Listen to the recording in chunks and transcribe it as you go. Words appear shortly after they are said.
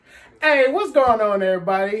Hey, what's going on,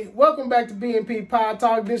 everybody? Welcome back to BNP Pod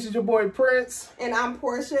Talk. This is your boy Prince. And I'm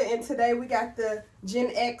Portia, and today we got the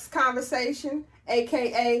Gen X conversation,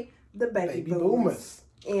 aka the baby boomers.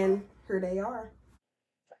 And here they are.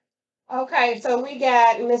 Okay, so we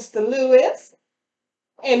got Mr. Lewis,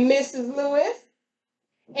 and Mrs. Lewis,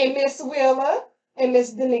 and Miss Willa, and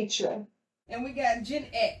Miss Denitra. And we got Gen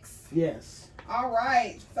X. Yes. All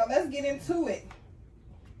right, so let's get into it.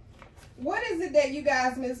 What is it that you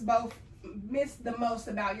guys miss the most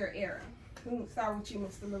about your era? We'll start with you,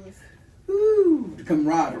 Mr. Lewis. Ooh, the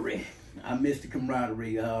camaraderie. I miss the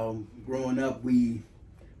camaraderie. Growing up, we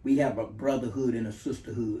have a brotherhood and a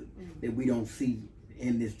sisterhood that we don't see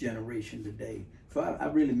in this generation today. So I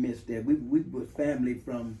really miss that. We were family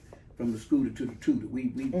from the scooter to the tutor.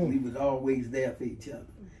 We was always there for each other.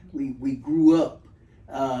 We grew up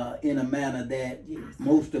in a manner that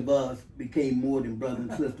most of us became more than brother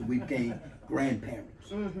and sister. We became grandparents.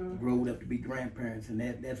 Growed up to be grandparents, and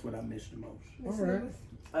that's what I miss the most. All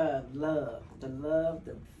right. Love,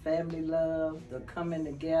 the family love, the coming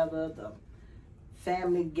together, the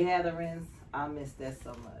family gatherings. I miss that so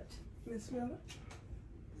much. Miss Willa?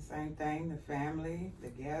 The same thing, the family,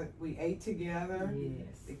 we ate together.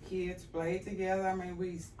 Yes. The kids played together. I mean,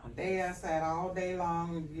 we stayed outside all day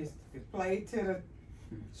long and just played to the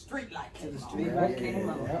street light came on. Street light came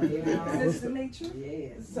on. Sister Nature?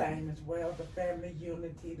 Yes. Same as well, the family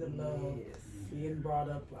unity, the love, Yes. being brought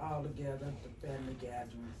up all together, the family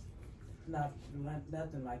gatherings.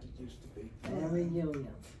 Nothing like it used to be. Family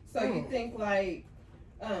reunions. So you think like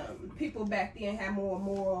people back then had more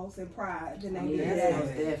morals and pride than they do Yes, now?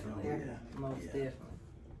 most definitely. Yeah. Most definitely.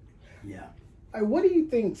 Yeah. Hey, what do you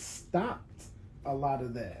think stopped a lot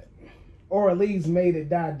of that? Or at least made it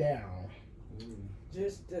die down?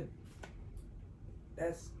 Just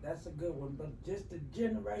that's a good one, but just the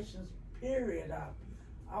generations period,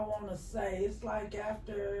 I want to say it's like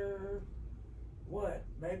after what,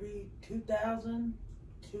 maybe 2000,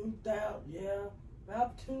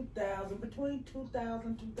 about 2000, between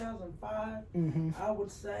 2000 2005, I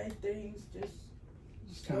would say things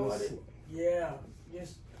just Kind of started,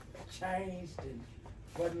 just changed and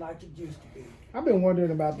wasn't like it used to be. I've been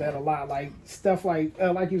wondering about that a lot, like stuff like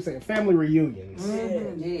you said, family reunions.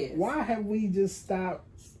 Yes. Why have we just stopped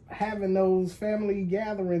having those family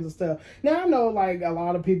gatherings and stuff? Now I know like a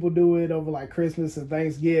lot of people do it over like Christmas and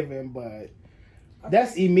Thanksgiving, but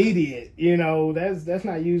that's immediate. You know, that's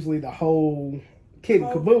not usually the whole kid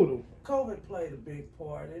and caboodle. COVID played a big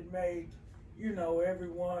part. It made,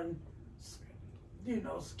 everyone,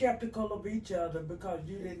 skeptical of each other because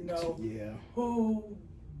you didn't know who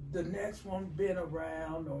the next one been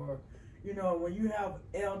around, or, when you have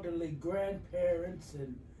elderly grandparents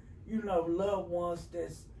and, loved ones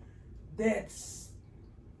that's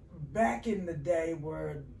back in the day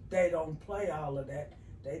where they don't play all of that.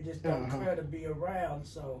 They just don't try to be around.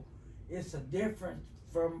 So it's a difference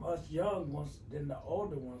from us young ones than the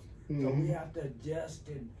older ones. So we have to adjust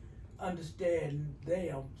and understand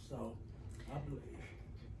them. So I believe.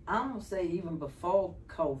 I'm going to say even before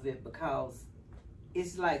COVID, because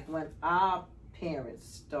it's like when our parents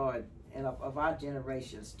started, and of our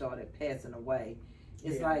generation started passing away,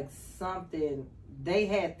 it's like something, they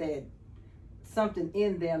had that, something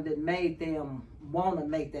in them that made them want to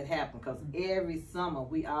make that happen, because every summer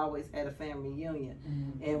we always had a family reunion.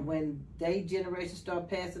 And when they generation started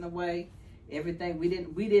passing away, everything we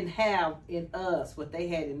didn't have in us what they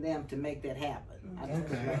had in them to make that happen. I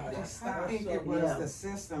think it was the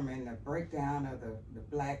system and the breakdown of the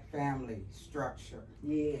black family structure.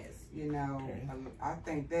 Yes. I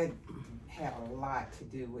think that had a lot to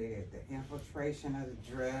do with it. The infiltration of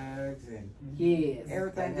the drugs and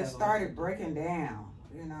everything just started breaking down.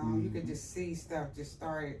 You could just see stuff just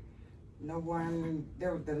started. The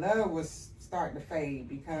love was starting to fade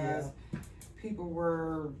because people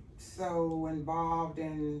were so involved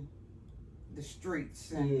in the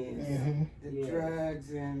streets and the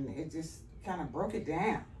drugs, and it just kind of broke it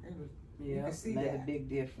down. You can see made that. A big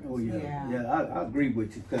difference. Oh yeah. I agree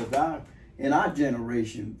with you, because in our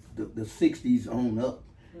generation, the 60s on up,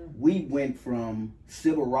 we went from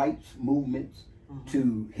civil rights movements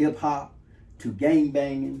to hip hop to gang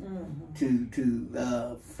banging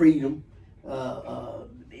to freedom.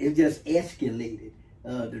 It just escalated.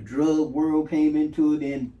 The drug world came into it,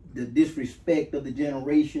 and the disrespect of the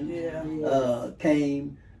generation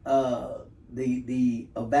came. The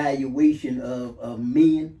evaluation of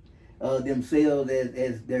men themselves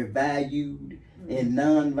as they're valued and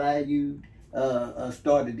non-valued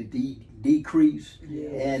started to decrease,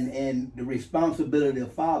 and the responsibility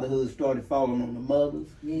of fatherhood started falling on the mothers,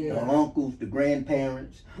 the uncles, the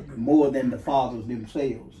grandparents, more than the fathers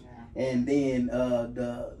themselves. and then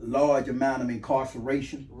the large amount of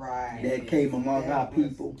incarceration that came among our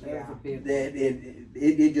people, that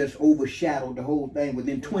it just overshadowed the whole thing.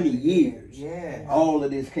 Within 20 years, all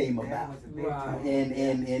of this came about,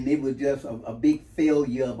 and it was just a big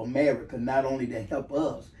failure of America, not only to help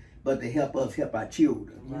us, but to help us help our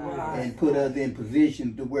children, and put us in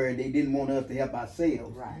positions to where they didn't want us to help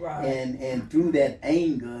ourselves, and through that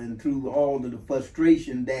anger and through all of the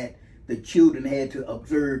frustration that the children had to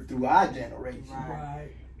observe through our generation.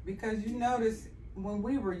 Because you notice when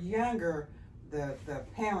we were younger, the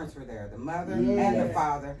parents were there, the mother and the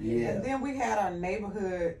father, and then we had our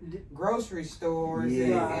neighborhood grocery stores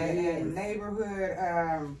and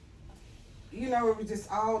neighborhood, you know, it was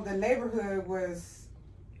just all, the neighborhood was,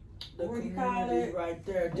 what do you call it? Right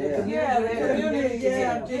there. The community.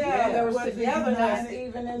 There was togetherness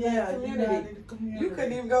even in the community. You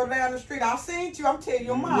couldn't even go down the street. I seen you. I'm telling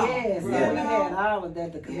your mom. Yes, we had all of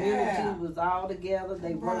that. The community was all together.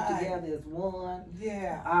 They worked together as one.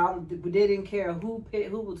 They didn't care who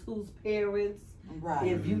was whose parents.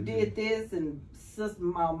 If you did this and sister,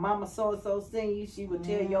 mama so seen you, she would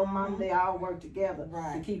tell your mom. They all worked together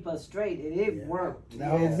to keep us straight, and it worked. The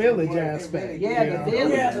whole village aspect. The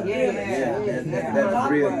village.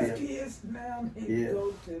 That's real. Kids now need to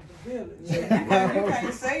go to the village. You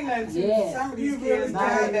can't say nothing to some of these kids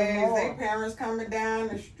nowadays. Their parents coming down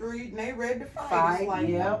the street and they ready to fight.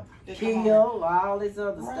 Kill, all this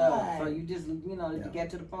other stuff. So you just, you get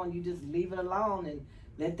to the point, you just leave it alone and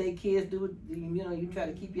let their kids do it. You try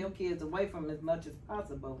to keep your kids away from as much as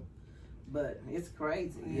possible. But it's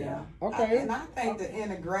crazy. And I think the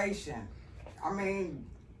integration, I mean,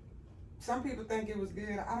 some people think it was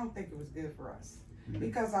good. I don't think it was good for us.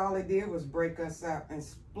 Because all it did was break us up and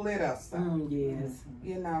split us up. You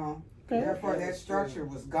know, therefore that structure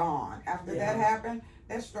was gone. After that happened,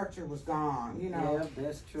 that structure was gone, you know. Yeah,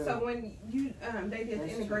 that's true. So when you they did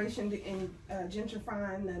the integration in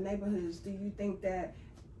gentrifying the neighborhoods, do you think that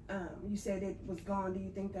you said it was gone? Do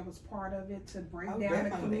you think that was part of it to break down the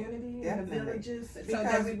community and the villages so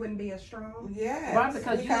that we wouldn't be as strong? Right,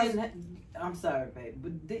 because you didn't. I'm sorry, babe,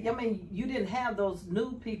 but I mean, you didn't have those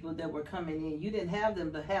new people that were coming in. You didn't have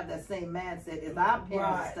them to have that same mindset as our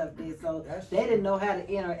parents and stuff did. So they didn't know how to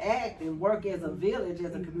interact and work as a village,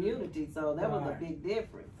 as a community. So that was a big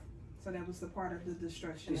difference. So that was the part of the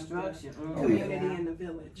destruction. Of the community and the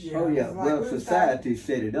village. Well, society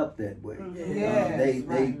set it up that way.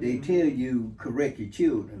 They tell you correct your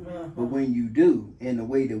children, but when you do, in the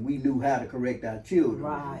way that we knew how to correct our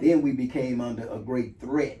children, then we became under a great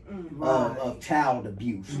threat of child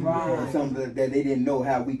abuse, something that they didn't know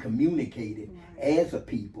how we communicated as a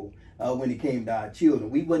people. When it came to our children,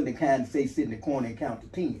 we wasn't the kind to say sit in the corner and count to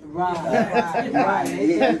 10. It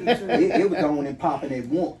was on and popping at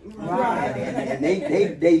one. And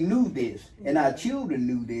they knew this, and our children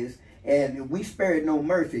knew this, and we spared no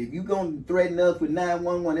mercy. If you gonna threaten us with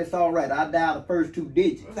 911, it's all right. I'll dial the first 2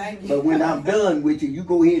 digits. But when I'm done with you, you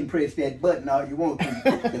go ahead and press that button all you want to,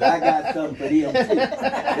 because I got something for them too.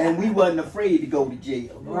 And we wasn't afraid to go to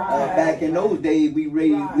jail. Back in those days, we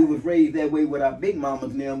was raised that way with our big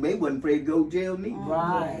mamas and them. They wasn't afraid to go to jail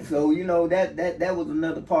neither. So that was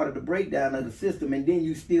another part of the breakdown of the system, and then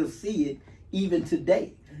you still see it even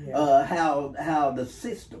today. How the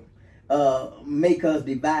system make us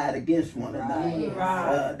divide against one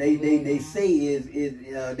another. They say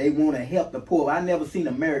they want to help the poor. I never seen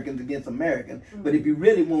Americans against Americans, but if you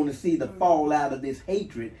really want to see the fallout of this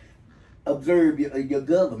hatred, observe your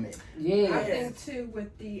government. I think too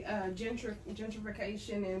with the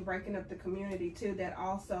gentrification and breaking up the community too, that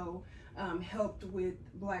also helped with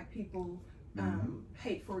Black people.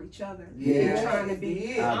 Hate for each other. Trying to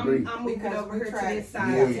be. I'm moving over here to this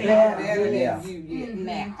side. Better than you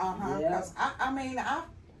now. I mean, I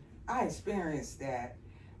experienced that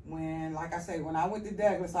when, like I say, when I went to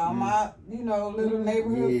Douglas, all my little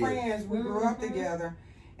neighborhood friends, we grew up together.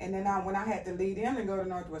 And then when I had to lead them to go to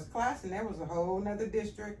Northwest Class, and there was a whole nother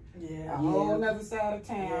district, a whole nother side of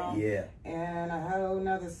town, and a whole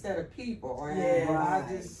nother set of people. And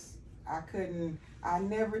I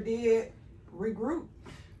never did regroup.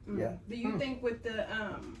 Do you think with the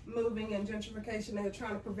moving and gentrification, they're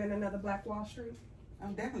trying to prevent another Black Wall Street? Oh,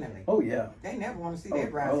 definitely. Oh, yeah. They never want to see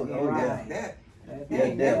that rise again. They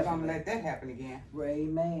ain't never gonna let that happen again.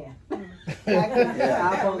 Amen.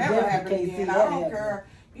 That'll never happen again. I don't care.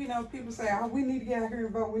 People say, "Oh, we need to get out here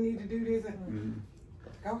and vote. We need to do this."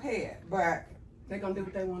 Go ahead, but they're gonna do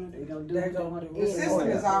what they want to do. The system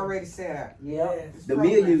is already set up. The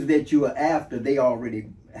millions that you are after, they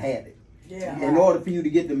already had it. Yeah. In order for you to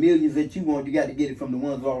get the millions that you want, you got to get it from the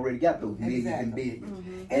ones who already got those millions and billions.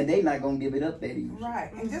 And they're not going to give it up that easy.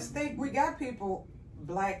 Right. And just think, we got people,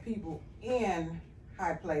 black people, in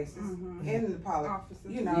high places, in the politics,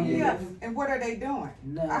 you know. Yeah. And what are they doing?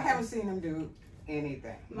 No. I haven't seen them do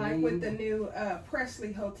anything. Like with the new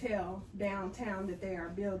Presley Hotel downtown that they are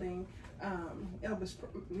building,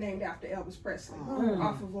 named after Elvis Presley,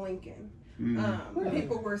 off of Lincoln.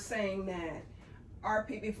 People were saying that our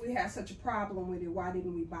people, if we had such a problem with it, why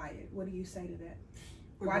didn't we buy it? What do you say to that?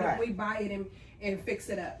 Why didn't we buy it and fix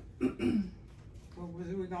it up? What was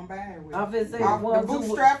we gonna buy it with? I was saying the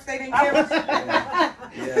bootstraps they didn't give us. I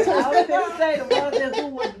was gonna say the ones who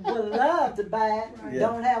would love to buy it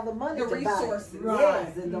don't have the money to buy it. The resources.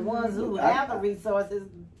 Yes, and the ones who have the resources,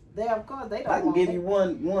 they of course they don't. I can give you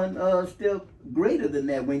one step greater than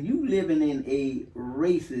that. When you living in a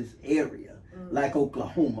racist area, like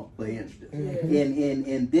Oklahoma, for instance,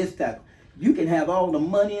 in this type, you can have all the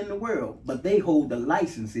money in the world, but they hold the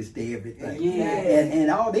licenses to everything. And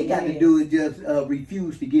all they got to do is just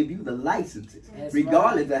refuse to give you the licenses,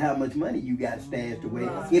 regardless of how much money you got stashed away,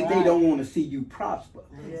 if they don't want to see you prosper.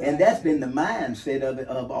 And that's been the mindset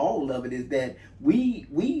of all of it, is that we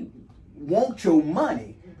want your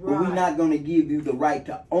money, but we're not going to give you the right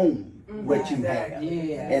to own what you have.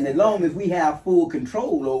 And as long as we have full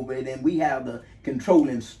control over it and we have the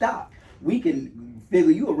controlling stock, we can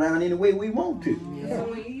figure you around any way we want to. So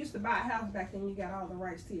when you used to buy a house back then, you got all the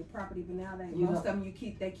rights to your property, but now most of them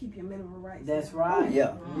they keep your minimum rights. That's right.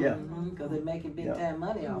 Oh, because they're making big time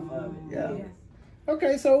money off of it.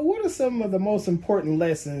 Okay, so what are some of the most important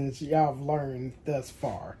lessons y'all have learned thus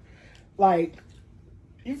far? Like,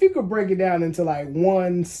 if you could break it down into like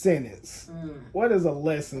one sentence, what is a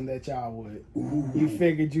lesson that y'all would you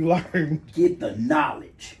figured you learned? Get the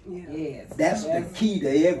knowledge. Yes. That's the key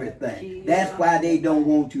to everything. That's why they don't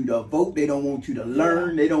want you to vote. They don't want you to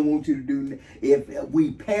learn. They don't want you to do. If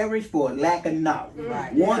we perish for lack of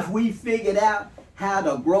knowledge. Once we figured out how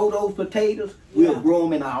to grow those potatoes, we'll grow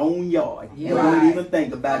them in our own yard. We don't even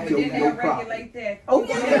think about your crop. Oh,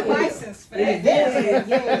 yeah. License for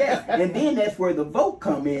that. And then that's where the vote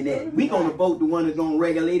come in at. We're going to vote the one that's going to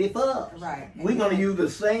regulate it for us. We're going to use the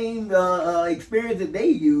same experience that they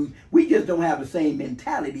use. We just don't have the same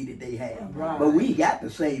mentality that they have. But we got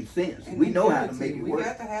the same sense. We know how to make it work. We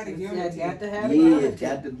got to have the unity. It's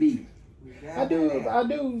got to be. I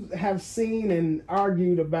do have seen and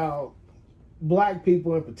argued about black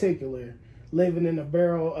people in particular living in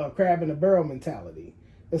a crab in a barrel mentality.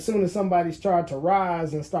 As soon as somebody's tried to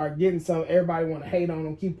rise and start getting some, everybody want to hate on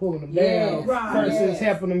them, keep pulling them down versus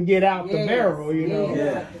helping them get out the barrel, you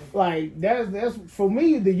know. Like that's for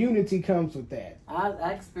me, the unity comes with that.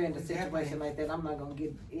 I experienced a situation like that. I'm not gonna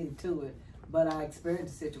get into it, but I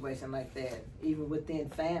experienced a situation like that even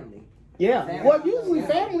within family. Yeah, well, usually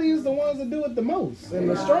family is the ones that do it the most and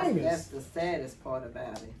the strongest. That's the saddest part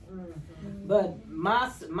about it. But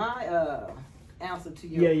my answer to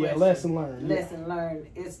your question, lesson learned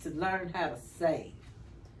is to learn how to save.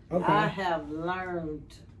 I have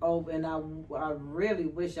learned and I really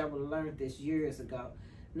wish I would have learned this years ago.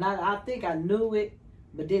 I think I knew it,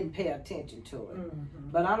 but didn't pay attention to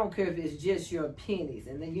it. But I don't care if it's just your pennies.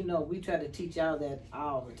 And then, we try to teach y'all that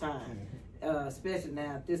all the time. Especially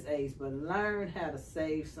now at this age, but learn how to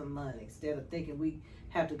save some money instead of thinking we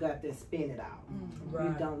have to go out there and spend it all.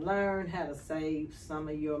 You don't learn how to save some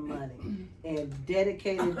of your money and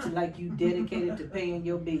dedicate it to like you dedicated to paying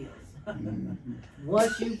your bills.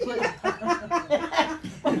 Once you put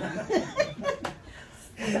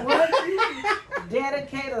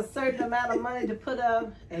dedicate a certain amount of money to put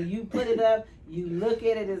up and you put it up, you look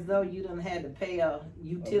at it as though you done had to pay a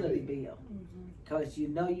utility bill. Because you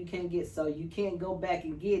can't you can't go back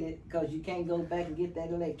and get it because you can't go back and get that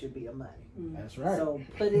electric bill money. That's right. So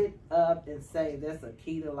put it up and save. That's a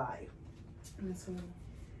key to life. It's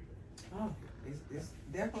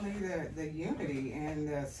definitely the unity and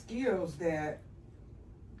the skills that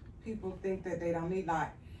people think that they don't need,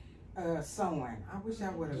 like sewing. I wish I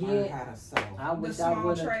would have learned how to sew. I wish I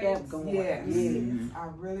would have kept going. Yes. I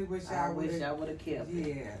really wish I would have kept.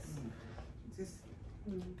 Yes.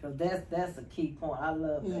 Because that's a key point. I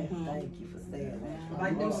love that. Thank you for saying that.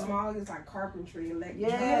 Like them small, it's like carpentry, electric.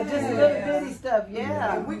 Just little bitty stuff.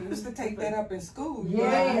 And we used to take that up in school. You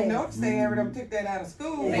notice they ever took that out of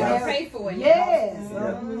school. They can pay for it. Yes.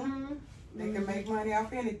 They can make money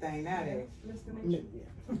off anything nowadays.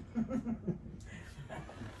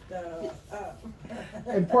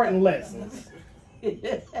 Important lessons.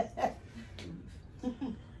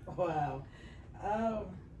 Wow.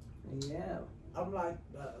 Yeah. I'm like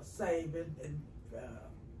saving and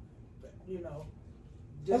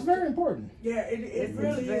That's very important. Yeah, it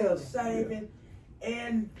really is saving.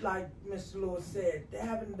 And like Mr. Lewis said,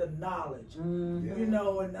 having the knowledge, you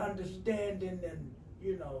know, and understanding, and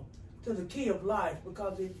you know, to the key of life.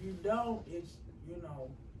 Because if you don't, it's, you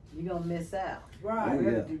know, you're gonna miss out. Right.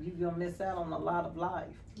 You're gonna miss out on a lot of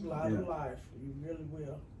life. A lot of life. You really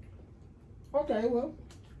will. Okay, well,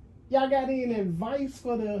 y'all got any advice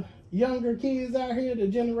for the younger kids out here, the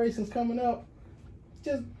generations coming up?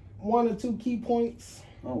 Just 1 or 2 key points.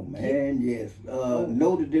 Oh man, yes.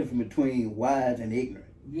 Know the difference between wise and ignorant.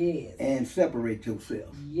 Yes. And separate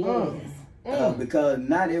yourself. Yes. Because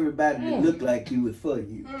not everybody that look like you is for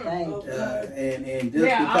you. And just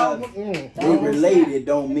because they related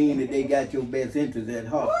don't mean that they got your best interest at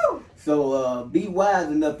heart. Woo! So be wise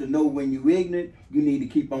enough to know when you're ignorant, you need to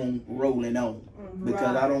keep on rolling on.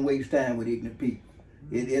 Because I don't waste time with ignorant people.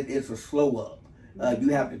 It's a slow up. You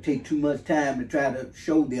have to take too much time to try to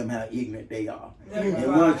show them how ignorant they are. And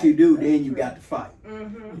once you do, then you got to fight.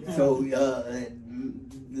 So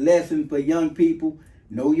lesson for young people,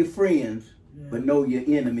 know your friends, but know your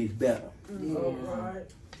enemies better.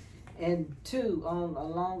 And 2,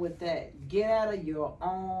 along with that, get out of your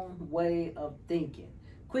own way of thinking.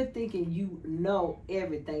 Quit thinking you know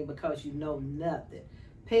everything because you know nothing.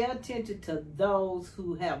 Pay attention to those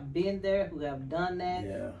who have been there, who have done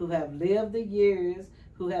that, who have lived the years,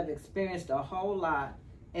 who have experienced a whole lot,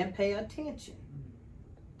 and pay attention.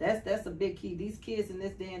 That's a big key. These kids in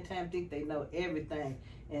this day and time think they know everything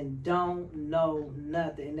and don't know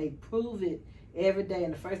nothing. And they prove it every day.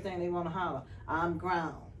 And the first thing they want to holler, I'm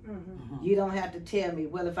grown. You don't have to tell me.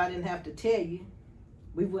 Well, if I didn't have to tell you,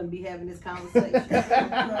 we wouldn't be having this conversation.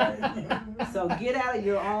 So get out of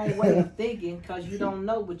your own way of thinking, because you don't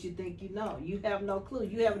know what you think you know. You have no clue.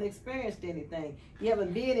 You haven't experienced anything. You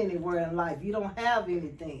haven't been anywhere in life. You don't have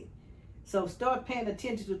anything. So start paying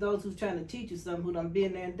attention to those who's trying to teach you something, who done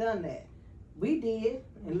been there and done that. We did.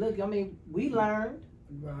 And look, I mean, we learned.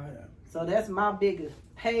 Right. So that's my biggest.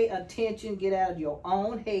 Pay attention. Get out of your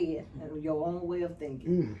own head and your own way of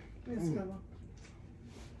thinking.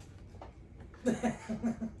 I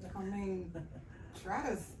mean, try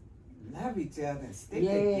to love each other and stick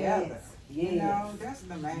together. You know, that's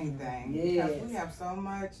the main thing. Because we have so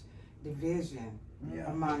much division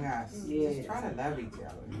among us. Just try to love each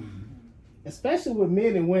other. Especially with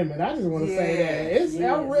men and women. I just want to say that.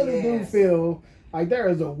 I really do feel like there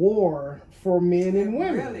is a war for men and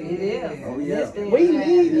women. Really is. Oh, yeah. We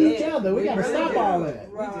need each other. We got to stop all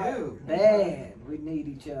that. We do. Bad. We need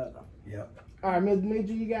each other. Yep. All right, Ms.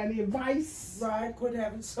 Demetri, you got any advice? Right, quit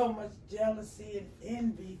having so much jealousy and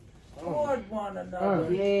envy toward one another.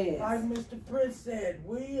 Like Mr. Prince said,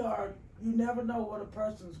 you never know what a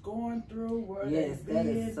person's going through, where they've been. That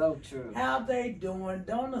is so true. How they doing.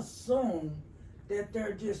 Don't assume that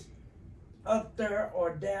they're just up there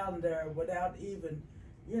or down there without even,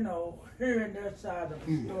 you know, hearing their side of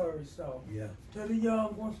the story. So, to the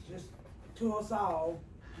young ones, just to us all,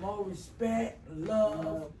 more respect,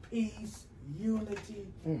 love, peace,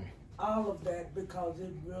 unity, all of that, because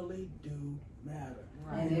it really do matter.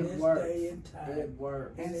 And in it this works. day and time. It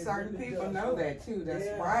works. And certain really people know that too.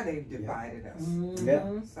 That's why they've divided us.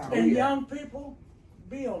 So, and young people,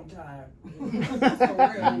 be on time.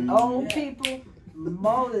 Old people,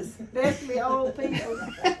 most especially old people,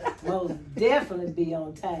 most definitely be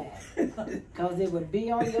on time. Because it would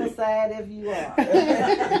be on your side if you are.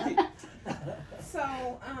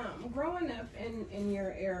 So, growing up in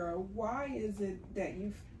your era, why is it that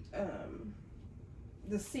you've,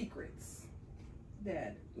 the secrets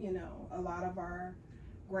that, you know, a lot of our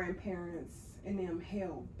grandparents and them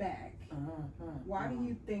held back, why do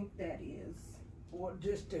you think that is? Well,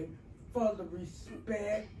 just for the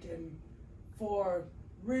respect and for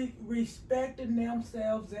respecting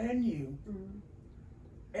themselves and you.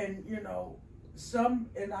 And, you know,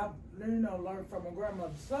 I've learned from my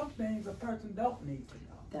grandmother, some things a person don't need to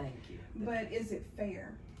know. Thank you. But is it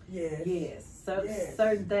fair? Yes.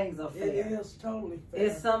 Certain things are fair. It is totally fair.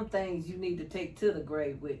 It's some things you need to take to the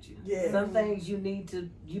grave with you. Yes. Some things you need to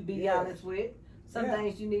be honest with. Some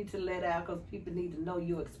things you need to let out because people need to know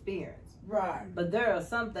your experience. Right. But there are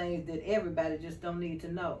some things that everybody just don't need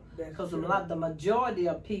to know. Because the majority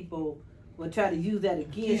of people will try to use that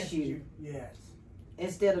against you. Yes.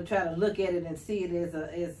 Instead of trying to look at it and see it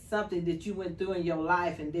as something that you went through in your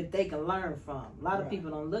life and that they can learn from. A lot of people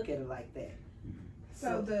don't look at it like that.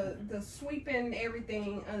 So the sweeping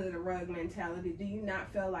everything under the rug mentality, do you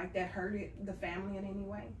not feel like that hurted the family in any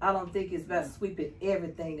way? I don't think it's about sweeping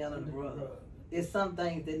everything under the rug. it's some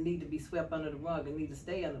things that need to be swept under the rug and need to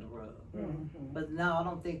stay under the rug. But no, I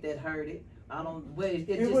don't think that hurt it. I don't. Well,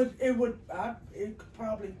 it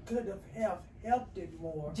probably could have helped it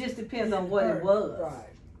more. Just depends on what it was.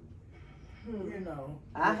 Right. You know.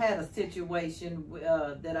 I had a situation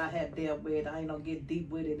that I had dealt with. I ain't gonna get deep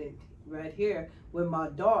with it right here with my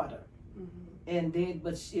daughter. And then,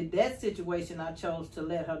 that situation, I chose to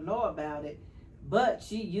let her know about it. But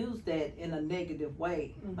she used that in a negative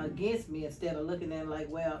way against me instead of looking at it like,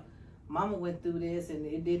 well, mama went through this and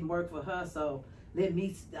it didn't work for her, so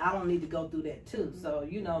I don't need to go through that too. So,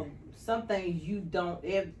 you know, some things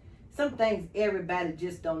some things everybody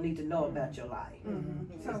just don't need to know about your life.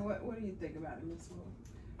 So what do you think about it, Ms.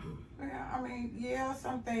 Moore? Well, I mean, yeah,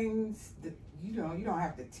 some things that, you don't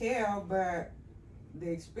have to tell, but the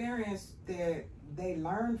experience that they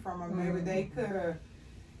learned from them, maybe they could have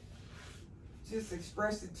just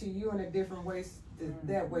expressed it to you in a different way.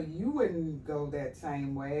 That way you wouldn't go that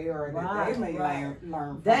same way, or that they may learn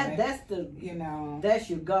from it. That's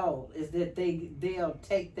your goal, is that they'll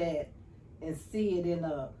take that and see it in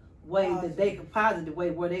a way that they can, positive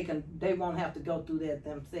way, where they won't have to go through that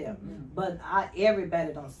themselves. But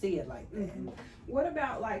everybody don't see it like that. What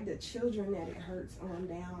about like the children that it hurts on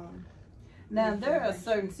down? Now there are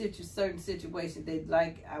certain situations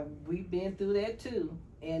that we've been through that too,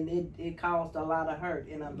 and it caused a lot of hurt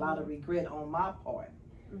and a lot of regret on my part,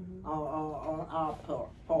 on our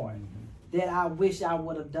part, that I wish I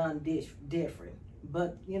would have done this different.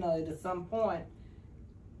 But you know, at some point,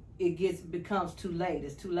 it becomes too late.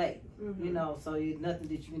 It's too late. You know, so there's nothing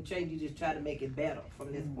that you can change. You just try to make it better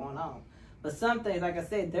from this point on. But some things, like I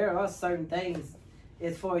said, there are certain things,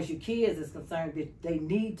 as far as your kids is concerned, that they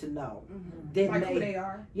need to know. Like who they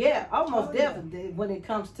are? Yeah, almost definitely. Yeah. When it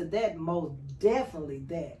comes to that, most definitely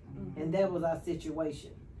that. And that was our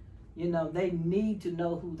situation. You know, they need to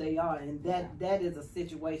know who they are. And that is a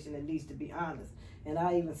situation that needs to be honest. And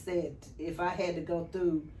I even said, if I had to go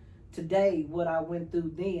through today what I went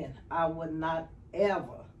through then, I would not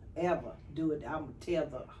ever do it. I would tell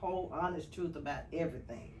the whole honest truth about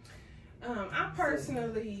everything. I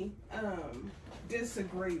personally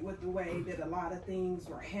disagree with the way that a lot of things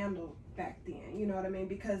were handled back then. You know what I mean?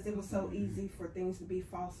 Because it was so easy for things to be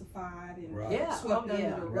falsified and swept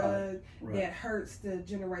under the rug. That hurts the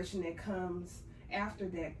generation that comes after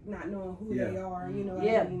that, not knowing who they are. You know what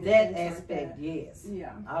I mean? That aspect, like that. yes.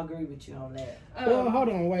 Yeah, I agree with you on that. Well, hold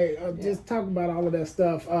on, wait. Just talk about all of that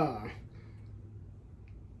stuff.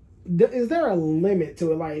 Is there a limit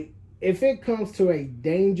to it? Like, if it comes to a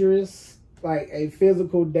dangerous, like a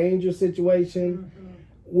physical danger situation,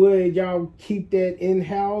 would y'all keep that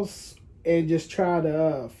in-house and just try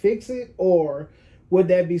to fix it? Or would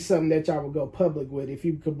that be something that y'all would go public with if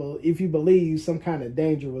you believe some kind of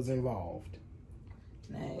danger was involved?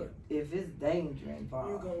 Now, if it's danger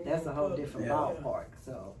involved, that's a whole different ballpark.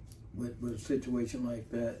 So, with a situation like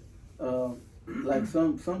that, like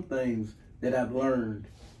some things that I've learned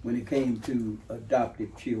when it came to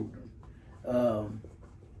adopted children,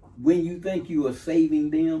 when you think you are saving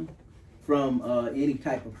them from any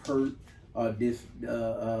type of hurt or this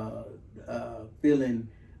feeling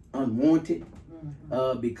unwanted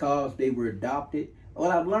because they were adopted,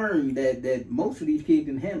 well, I've learned that most of these kids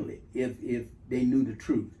can handle it if they knew the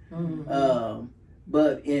truth.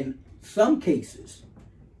 But in some cases,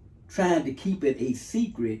 trying to keep it a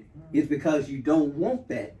secret is because you don't want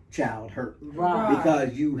that child hurt.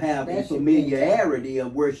 Because you have a familiarity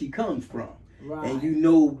of where she comes from. And you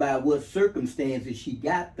know by what circumstances she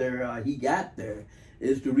got there or he got there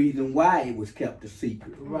is the reason why it was kept a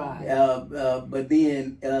secret. But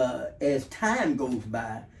then as time goes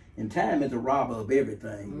by, and time is a robber of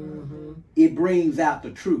everything, it brings out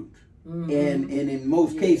the truth. And in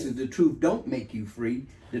most cases, the truth don't make you free.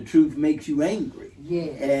 The truth makes you angry.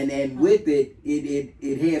 And with it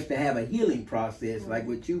has to have a healing process, like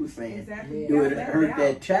what you were saying. Do it hurt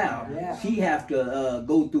that child? She have to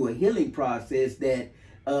go through a healing process that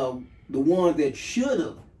the ones that should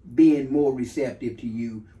have been more receptive to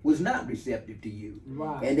you was not receptive to you.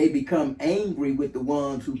 And they become angry with the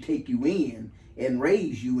ones who take you in and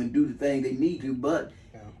raise you and do the thing they need to. But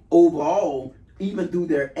overall, even through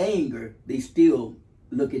their anger, they still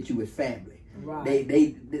look at you as family.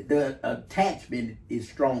 The attachment is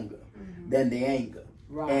stronger than the anger.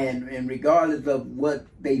 And regardless of what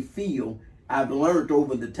they feel, I've learned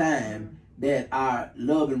over the time that our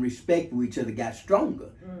love and respect for each other got stronger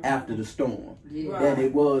after the storm than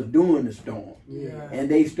it was during the storm. And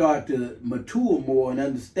they start to mature more and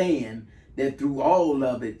understand that through all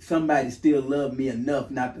of it, somebody still loved me enough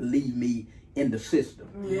not to leave me in the system,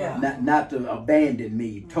 not to abandon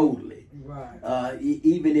me totally. Right.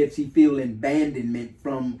 Even if she feel abandonment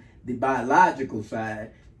from the biological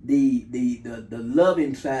side, the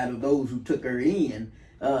loving side of those who took her in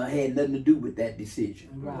had nothing to do with that decision.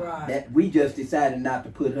 Right. That we just decided not to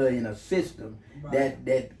put her in a system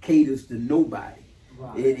that caters to nobody.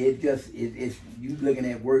 Right. It's you looking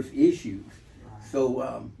at worse issues. Right.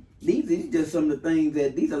 So these are just some of the things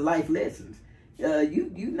these are life lessons.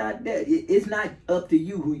 You not that it's not up to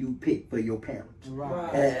you who you pick for your parents.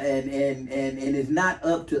 Right. And it's not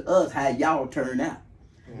up to us how y'all turn out.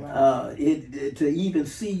 Right. To even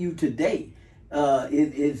see you today,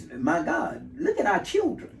 is my God. Look at our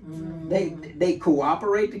children. Mm. They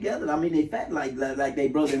cooperate together. I mean, they fat like they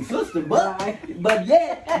brother and sister, but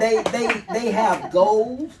yet they have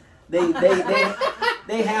goals.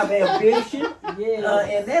 They have ambition,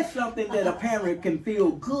 and that's something that a parent can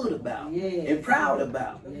feel good about and proud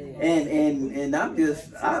about. And I'm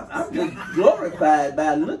just glorified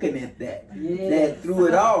by looking at that. That through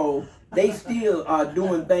it all, they still are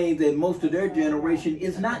doing things that most of their generation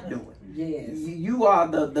is not doing. Yes. You are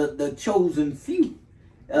the chosen few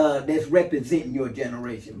that's representing your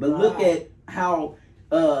generation. But look at how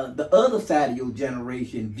the other side of your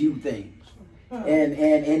generation view things.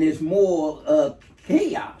 And it's more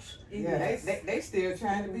chaos. Yeah, they still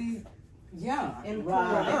trying to be young and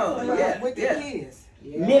with the kids.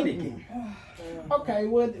 Mimicking. Okay,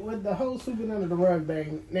 with the whole sweeping under the rug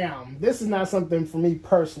thing, now, this is not something for me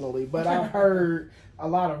personally, but I've heard a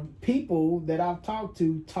lot of people that I've talked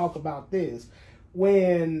to talk about this.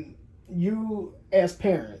 When you, as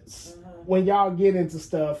parents, when y'all get into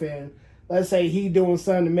stuff and let's say he doing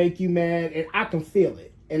something to make you mad and I can feel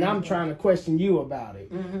it and I'm trying to question you about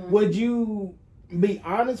it, would you be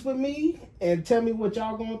honest with me and tell me what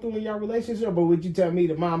y'all going through in your relationship, or would you tell me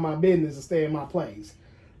to mind my business and stay in my place?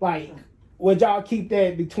 Like, would y'all keep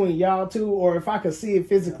that between y'all two, or if I could see it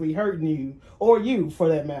physically hurting you, or you for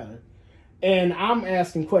that matter, and I'm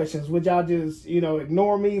asking questions, would y'all just,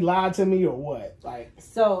 ignore me, lie to me, or what? Like,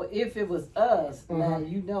 so if it was us, now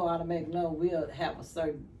automatically know we'll have a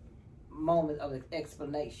certain moment of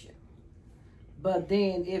explanation. But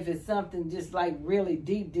then if it's something just like really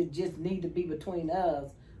deep that just need to be between us,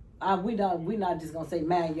 we're not just gonna say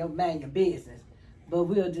mind your business. But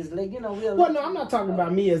we'll just let Well, no, I'm not talking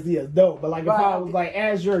about me as the adult, but like if I was like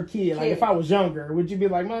as your kid, like if I was younger, would you be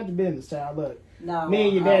like, mind your business, child? Look, me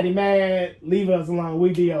and your daddy mad, leave us alone,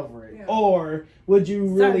 we be over it. Yeah. Or would you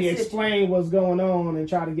really explain what's going on and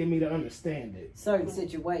try to get me to understand it? Certain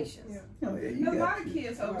situations. Yeah. A lot of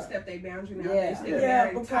kids overstep their boundary now. They think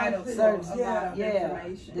they're entitled to a lot of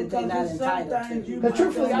information. That they're not entitled to. But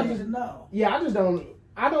truthfully,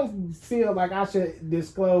 I don't feel like I should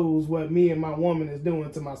disclose what me and my woman is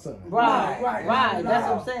doing to my son. Right. That's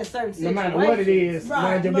what I'm saying. Certain situations. No matter what it is,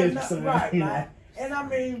 mind your business, son. Right. And I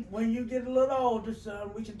mean, when you get a little older,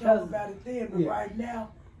 son, we can talk about it then. But right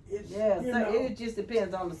now, it's it just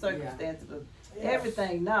depends on the circumstances of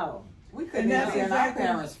everything. No. We couldn't see in our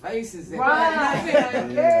parents' faces. Right.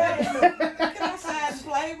 Get outside and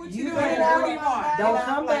play. What you doing? Don't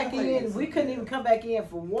come back in. We couldn't even come back in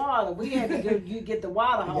for water. We had to get the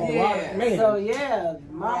water home. Yeah. So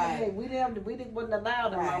Mama, we wouldn't allow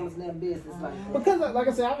the mamas in their business like that. Because like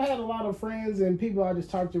I said, I've had a lot of friends and people I just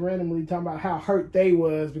talked to randomly talking about how hurt they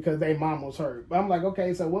was because their mom was hurt. But I'm like,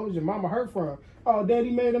 okay, so what was your mama hurt from? Oh,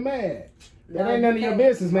 daddy made her mad. That ain't none of your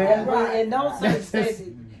business, man. And those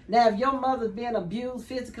circumstances. Now, if your mother's being abused,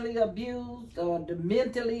 physically abused, or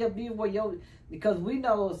mentally abused, because we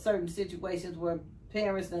know certain situations where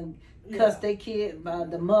parents and cuss their kid,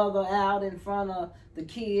 the mother out in front of the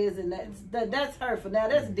kids, and that's hurtful. Now,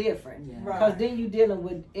 that's different, because then you're dealing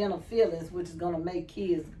with inner feelings, which is going to make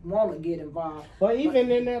kids want to get involved. Well,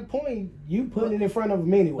 even in that point, you put it in front of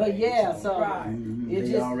them anyway. But it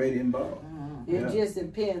just already involved. It just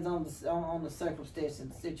depends on the circumstance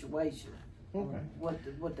and the situation. Okay.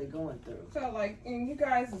 What they're going through. So, like, in you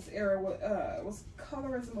guys' era, was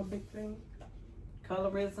colorism a big thing?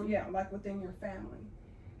 Colorism? Yeah, like within your family.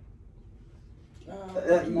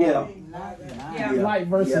 Light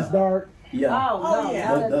versus dark. Yeah. Oh,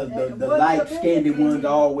 no. The light-skinned ones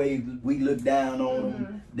always, we look down on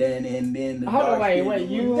them. Then the hold on, wait.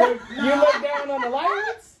 You look down on the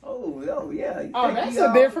lights? Oh, yeah. Oh, that's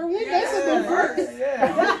a different one. That's a different.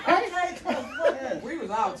 Yeah. We was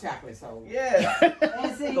all chocolate, so yeah.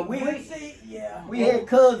 We had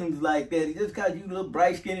cousins like that. Just cause you look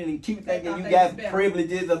bright skinned and cute, thinking you got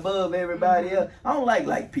privileges above everybody else. I don't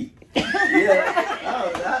like people.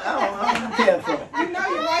 I don't care for them. You know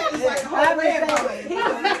your wife is like a whole red bone.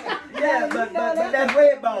 Yeah, but that's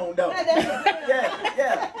red bone though.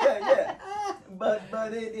 Yeah. But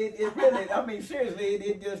it really, I mean, seriously,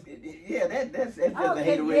 it just, that's just a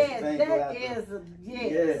hateration thing. That is,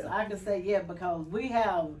 yes, I can say because we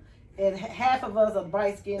have, and half of us are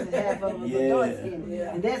bright skinned and half of us are dark skinned,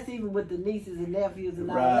 and that's even with the nieces and nephews and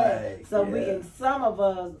all that. So we, and some of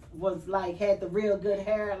us was like had the real good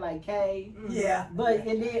hair, like Kay. But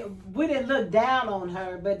and then we didn't look down on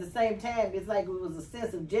her, but at the same time, it's like it was a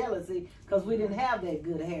sense of jealousy because we didn't have that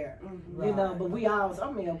good hair, you know. But we all, I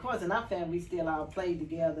mean, of course, in our family, we still all played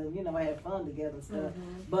together, you know, had fun together and stuff.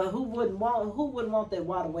 But who wouldn't want that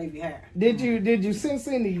water wavy hair? Did you sense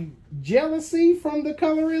any jealousy from the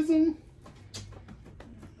colorism?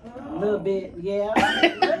 A little bit, a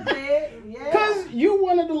little bit, Because you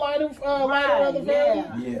wanted the lighter of the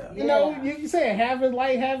family. You know, you said half is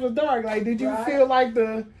light, half is dark. Like, did you feel like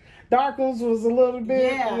the dark ones was a little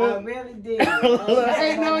bit? Yeah, I really did.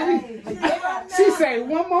 She said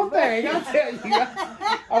one more thing. I'll tell you,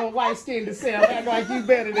 I'm light skinned to say, act like you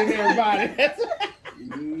better than everybody.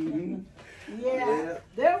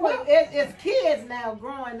 It's kids now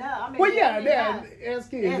growing up. I mean, as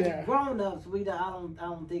kids, as grown-ups, I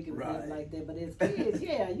don't think it was like that. But as kids,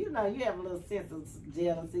 you know, you have a little sense of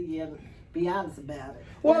jealousy. You have to be honest about it.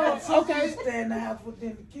 Well, you stay in the house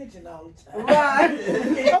within the kitchen all the time. Right.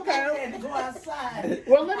 And go outside.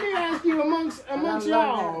 Well, let me ask you, amongst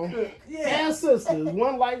y'all, as sisters,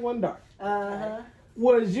 one light, one dark.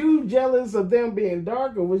 Was you jealous of them being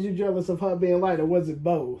dark, or was you jealous of her being light, or was it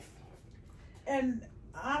both? And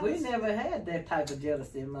we never had that type of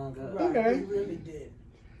jealousy among us. Okay. We really did.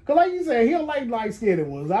 Cause like you said, he don't like light-skinned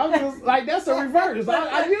ones. I was just like, that's a reverse.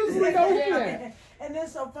 I usually don't hear that. And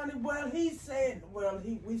it's so funny. Well, we say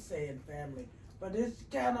in family, but it's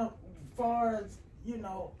kind of far as, you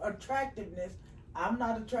know, attractiveness. I'm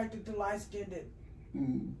not attracted to light-skinned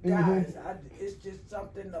guys. It's just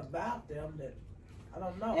something about them that I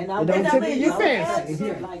don't know. And you're fancy.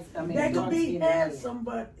 They could be handsome,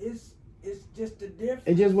 but it's just a difference.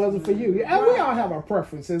 It just wasn't for you. And we all have our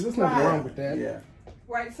preferences. There's nothing wrong with that. Yeah.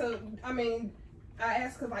 Right. So, I mean, I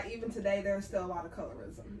ask because, like, even today, there's still a lot of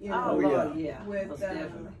colorism. You know, with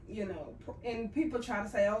you know, and people try to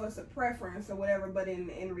say, oh, it's a preference or whatever, but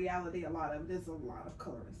in reality, there's a lot of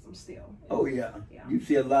colorism still. Oh yeah. You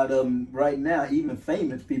see a lot of them right now. Even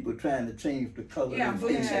famous people trying to change the color.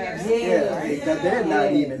 Because they're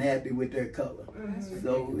not even happy with their color.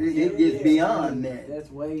 So it gets beyond that.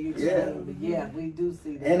 That's way extreme. Yeah, we do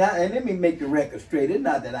see that. And let me make the record straight. It's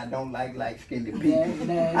not that I don't like light-skinned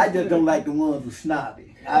people. I just don't like the ones who snobby.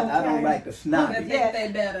 I don't like the snobby. They think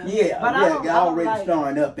they better. They're already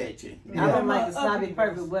starring up at you. I don't like a snobby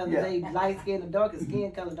person, whether they light skin or darker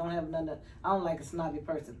skin color. Don't have none of. I don't like a snobby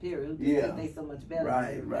person. Period. Who think they so much better.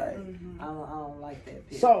 Right. I don't like that.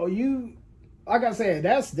 Period. So you, like I said,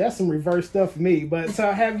 that's some reverse stuff for me. But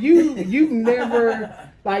so have you've never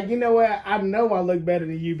like, you know what? I know I look better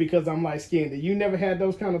than you because I'm light skinned. You never had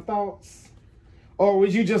those kind of thoughts? Or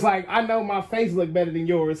was you just like, I know my face look better than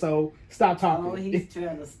yours, so stop talking? Oh, he's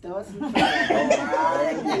trying to start some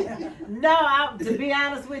trouble. No, to be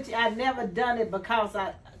honest with you, I never done it because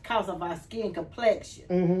of our skin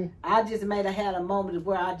complexion. I just had a moment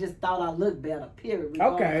where I just thought I looked better, period.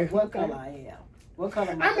 Okay. What color I am. What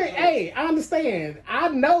color I mean, hey, I understand. I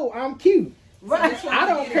know I'm cute. Right. So I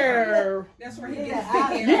don't care. That's where he gets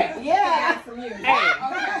the from you.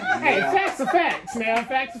 Hey, facts are facts, man.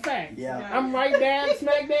 Facts are facts. Yeah. I'm right down,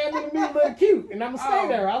 smack down in the middle of cute, and I'm gonna stay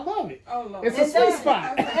there. I love it. Oh, Lord. It's a sweet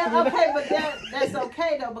spot. Okay, but that's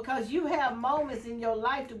okay though, because you have moments in your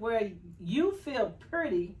life to where you feel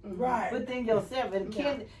pretty within yourself,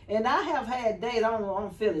 and I have had days. I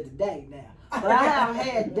don't feel it today now. But I have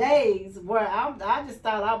had days where I just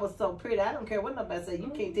thought I was so pretty. I don't care what nobody say. You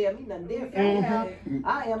can't tell me nothing different.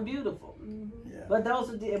 I am beautiful. But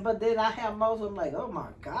but then I have most of them like, oh my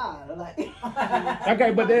God, like.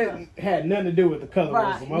 Okay, but that had nothing to do with the color.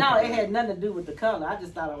 Right? No, it had nothing to do with the color. I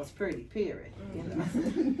just thought I was pretty. Period. You know?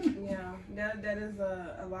 That is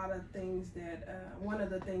a lot of things that one of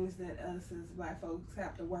the things that us as Black folks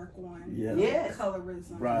have to work on. Yes.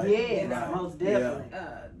 Colorism. Right. Yeah. Most definitely.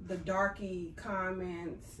 The darky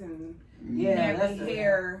comments and that's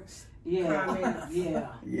hair. Comments.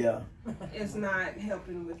 It's not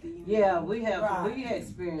helping with the we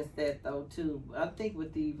experienced that though too. I think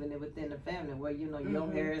even within the family where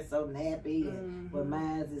your hair is so nappy and where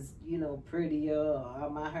mine is prettier or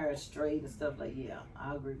my hair is straight and stuff like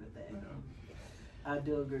I agree with that. I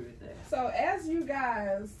do agree with that. So as you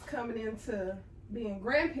guys coming into being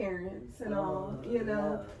grandparents and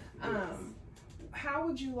how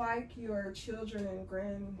would you like your children and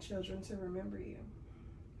grandchildren to remember you?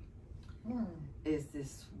 Is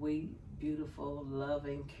this sweet, beautiful,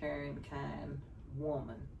 loving, caring, kind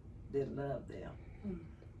woman that love them.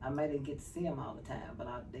 I may didn't get to see them all the time, but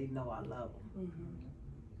they know I love them.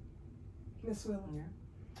 Miss Willow. Yeah.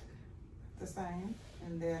 The same,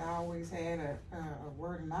 and that I always had a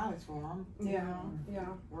word of knowledge for them.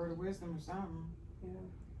 Yeah. Word of wisdom or something.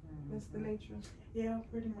 Yeah. Mr. Nature. Yeah,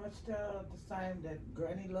 pretty much the same. That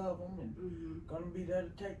Granny love them and gonna be there to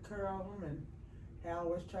take care of them, and I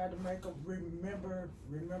always try to make them remember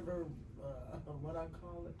what I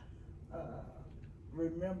call it,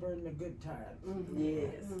 remembering the good times.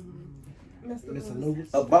 Yes. Mr. Lewis.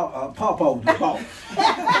 Papa's the boss.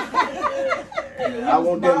 I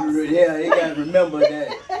want them to, they got to remember that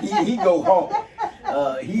he go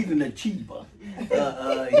hard. He's an achiever.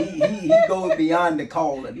 He goes beyond the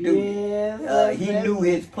call of duty. Yes, he knew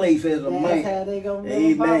his place as a man. How they gonna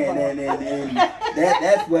Amen. And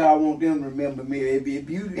that's where I want them to remember me. If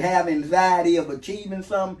you have anxiety of achieving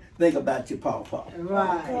something, think about your papa.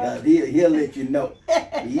 Right. He'll let you know.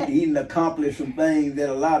 He's accomplished some things that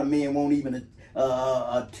a lot of men won't even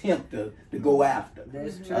attempt to go after.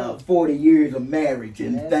 That's true. 40 years of marriage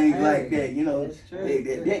and things true. like that. You know,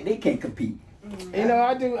 they can't compete. You know,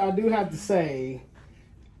 I do have to say,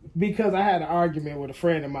 because I had an argument with a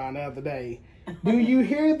friend of mine the other day. Do you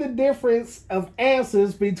hear the difference of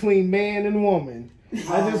answers between man and woman?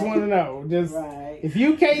 I just want to know. If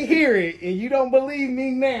you can't hear it and you don't believe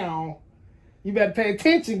me now, you better pay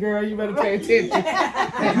attention, girl. You better pay attention.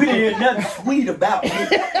 You didn't hear nothing sweet about me.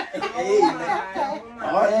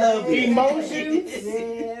 I love it. Emotions,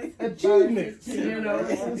 achievements. You know,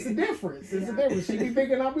 it's a difference. It's a difference. She be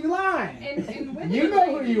thinking I'll be lying. And with you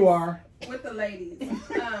know who you are. With the ladies,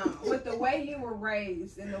 with the way you were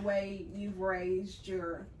raised and the way you've raised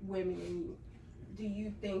your women, do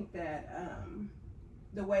you think that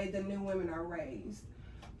the way the new women are raised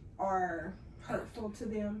are hurtful to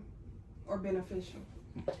them or beneficial?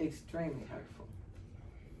 Extremely hurtful.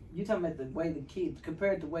 You talking about the way the kids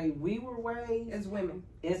compared to the way we were raised as women,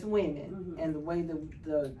 and the way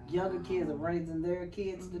the younger kids are raising their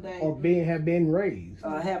kids today, or have been raised,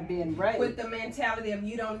 with the mentality of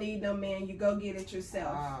you don't need no man, you go get it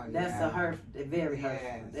yourself. Oh, that's very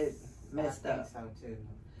hurtful. It's messed up. So too.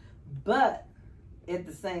 But at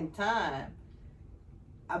the same time,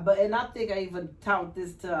 and I think I even taught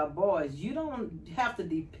this to our boys. You don't have to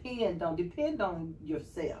depend on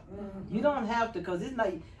yourself. You don't have to, because it's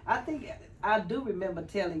not. I think I do remember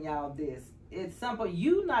telling y'all this. At some point,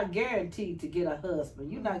 you're not guaranteed to get a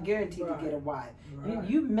husband. You're not guaranteed to get a wife. Right.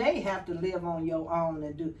 You may have to live on your own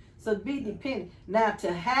and do. So be dependent. Now,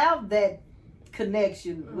 to have that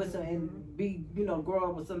connection with some and be, grow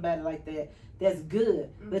up with somebody like that, that's good,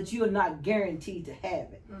 but you're not guaranteed to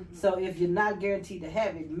have it. So if you're not guaranteed to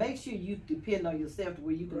have it, make sure you depend on yourself to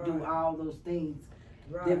where you can do all those things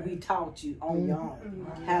that we taught you on your own.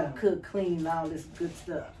 How to cook, clean, all this good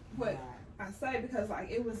stuff. What I say, because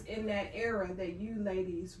it was in that era that you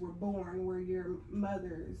ladies were born, where your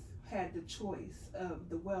mothers had the choice of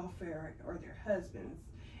the welfare or their husbands,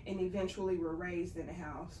 and eventually were raised in a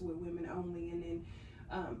house with women only, and then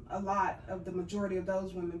a lot of the majority of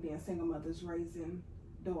those women being single mothers raising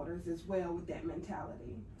daughters as well with that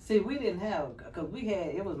mentality. See, we didn't have, because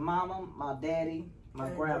it was mama, my daddy, my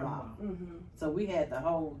grandma. So we had the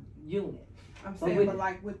whole unit. I'm saying,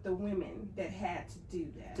 but with the women that had to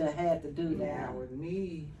do that. Yeah, with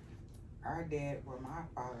me, our dad, my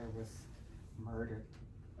father was murdered.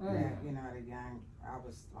 I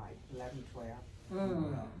was like 11,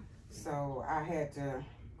 12. So I had to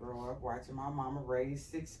grow up watching my mama raise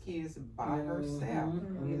 6 kids by herself,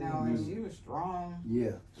 and she was strong,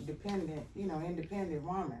 independent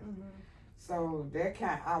woman. So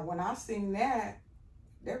that when I seen that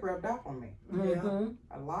rubbed off on me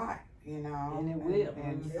a lot, and it will.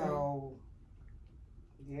 And so,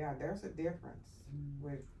 there's a difference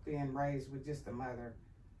with being raised with just the mother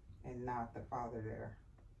and not the father there.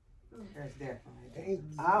 There's definitely a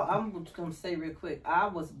difference. I'm just going to say real quick, I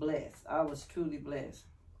was blessed. I was truly blessed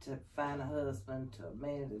to find a husband, a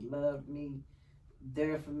man that loved me,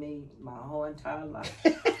 there for me my whole entire life.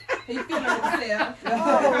 He feeling himself.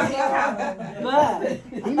 But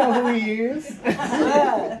you know who he is. But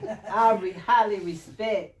I highly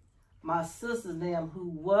respect my sisters them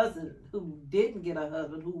who didn't get a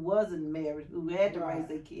husband, who wasn't married, who had to raise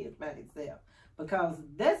their kids by themselves. Because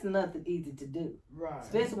that's nothing easy to do,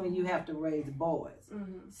 especially when you have to raise boys.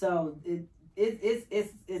 So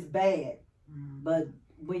it's bad, but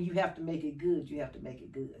when you have to make it good, you have to make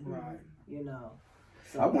it good.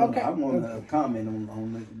 So, I want to comment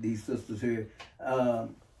on these sisters here.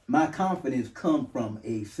 My confidence come from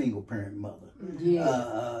a single parent mother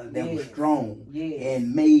that was strong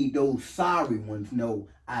and made those sorry ones know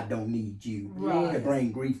I don't need you Right. to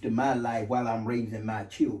bring grief to my life while I'm raising my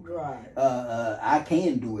children. Right. I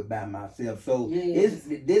can do it by myself. So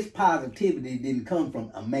this positivity didn't come from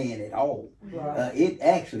a man at all. Right. It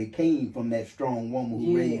actually came from that strong woman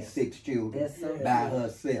who raised 6 children by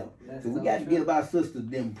herself. So we got to give our sisters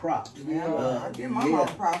them props. I give my mom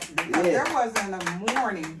props because there wasn't a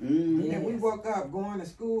morning that we woke up going to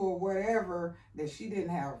school or whatever that she didn't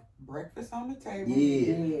have breakfast on the table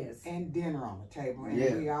and dinner on the table,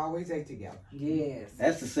 and we always ate together.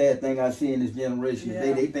 That's the sad thing I see in this generation.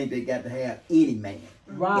 They think they got to have any man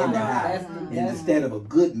in the house instead of a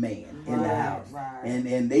good man in the house,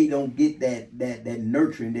 and they don't get that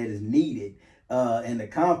nurturing that is needed. And the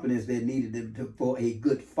confidence that needed for a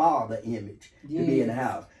good father image to be in the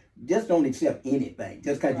house. Just don't accept anything.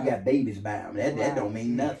 Just because you got babies by them, that don't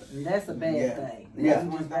mean nothing. That's a bad thing. That's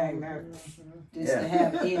one thing just to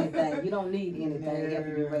have anything. You don't need anything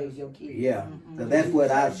after you raise your kids. Yeah. So that's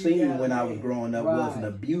what I've seen when I was growing up was an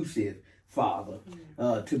abusive father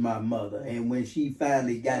to my mother. And when she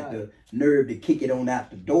finally got the nerve to kick it on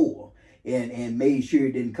out the door and made sure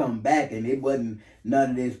it didn't come back, and it wasn't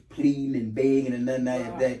none of this pleading and begging and none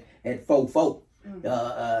of that at 4-4.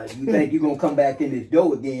 You think you're going to come back in this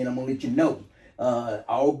door again, I'm going to let you know.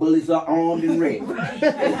 All bullets are armed and ready. And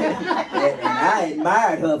I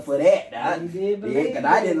admired her for that. Because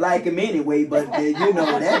I didn't like him anyway, but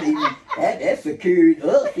that secured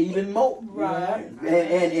us even more. Right.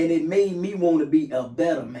 And it made me want to be a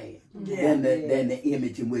better man. Than the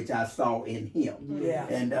image in which I saw in him.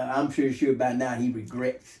 And I'm sure by now he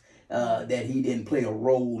regrets that he didn't play a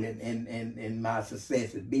role in my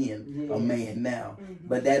success as being a man now.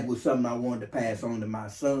 But that was something I wanted to pass on to my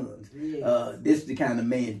sons. This is the kind of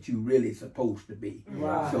man that you really supposed to be.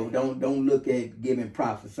 So don't look at giving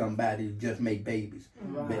props to somebody who just make babies.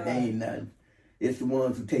 But they ain't nothing. It's the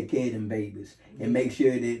ones who take care of them babies and make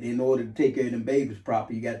sure that in order to take care of them babies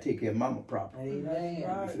properly, you got to take care of mama properly.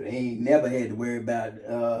 Amen. So they ain't never had to worry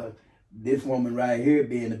about this woman right here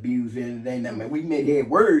being abused and anything. I mean, we may have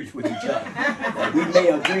words with each other. We may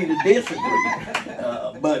agree to disagree.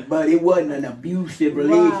 But it wasn't an abusive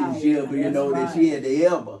relationship, that she had to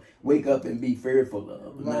ever wake up and be fearful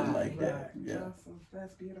of. Nothing like that. Yeah. Awesome.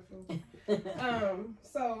 That's beautiful.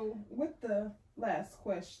 So with the last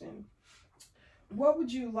question, what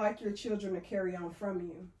would you like your children to carry on from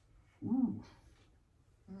you? Ooh.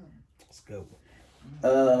 Let's go.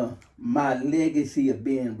 My legacy of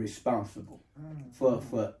being responsible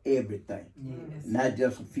for everything. Not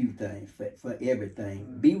just a few things, for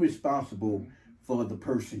everything. Be responsible for the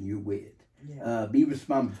person you're with. Be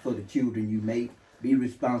responsible for the children you make. Be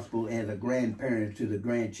responsible as a grandparent to the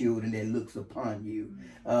grandchildren that looks upon you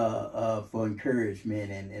for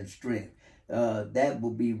encouragement and strength. That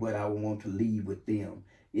will be what I want to leave with them.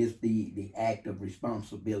 It's the act of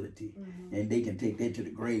responsibility. And they can take that to the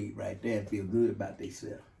grave right there and feel good about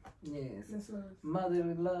themselves. Yes.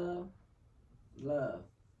 Motherly love.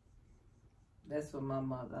 That's what my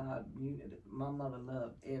mother, my mother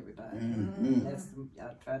loved everybody.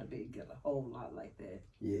 I try to get a whole lot like that.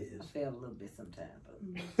 Yes. I fail a little bit sometimes,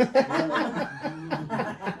 but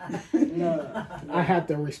love. I have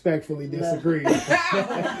to respectfully disagree.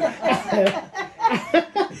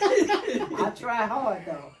 I try hard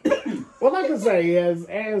though. Well, like I say,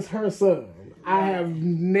 as her son, I have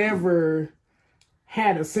never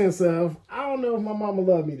had a sense of, I don't know if my mama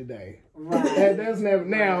loved me today. Right. That's never.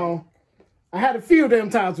 Now, I had a few of them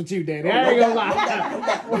times with you, Daddy. I ain't gonna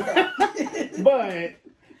lie. But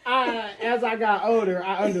as I got older,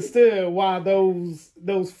 I understood why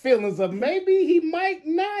those feelings of maybe he might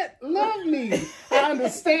not love me. I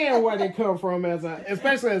understand where they come from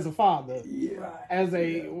especially as a father. As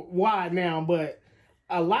a why now, but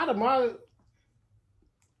a lot of my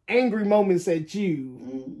angry moments at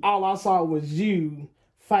you, all I saw was you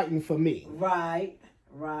fighting for me. Right.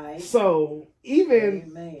 So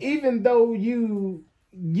even though you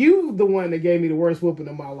the one that gave me the worst whooping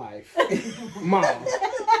of my life, Mom.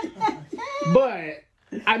 But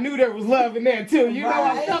I knew there was love in there too. You know,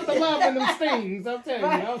 I felt the love in them stings. I'm telling you,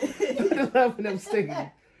 I felt the love in them stings.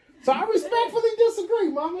 So I respectfully disagree,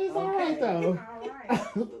 Mama. It's all right though. All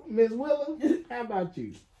right. Ms. Willa, how about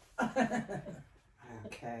you?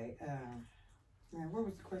 Okay. Now, what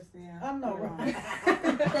was the question? I know, right?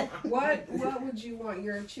 What would you want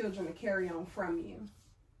your children to carry on from you?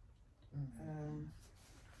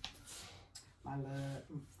 My love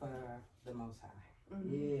for the Most High.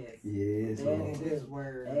 Yes. And His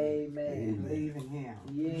word. Amen. Believe in Him.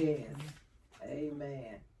 Yes.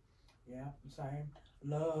 Amen. Yeah, same.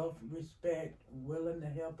 love, respect, willing to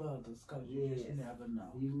help others, because you just never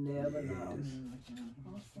know. You never know.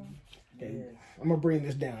 Okay. Yes. I'm going to bring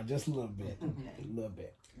this down just a little bit. A little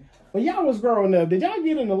bit. When y'all was growing up, did y'all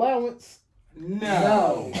get an allowance?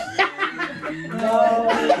 No.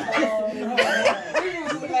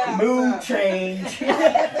 Mood change.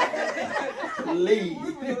 Leave.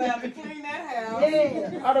 We were allowed to clean that house.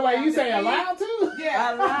 Yeah. Oh, the way you say allowed to?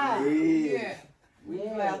 Yeah. Allowed. Yeah. We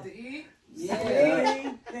were allowed to eat.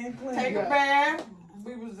 Yeah. Take a bath.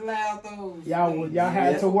 We was allowed those. Y'all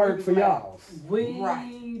had to work for y'all.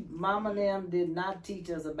 Mama and them did not teach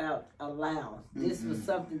us about allowance. This was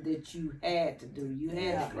something that you had to do. You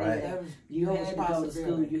had to you had to go to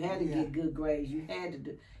school. You had to get good grades. You had to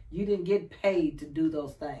do. You didn't get paid to do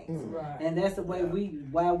those things, and that's the way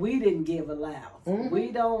why we didn't give allowance.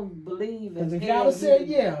 We don't believe in. Because if y'all said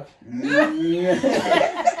we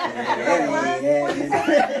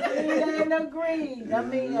didn't agree. I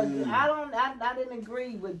mean, I didn't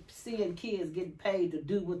agree with seeing kids getting paid to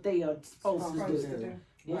do what they are supposed to do.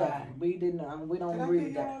 Yeah, we didn't. We don't agree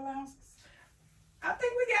with that. I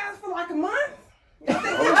think we got it for like a month.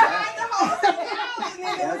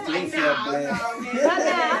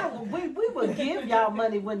 We would give y'all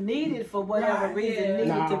money when needed for whatever reason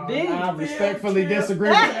needed to be. I respectfully disagree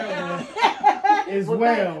with that as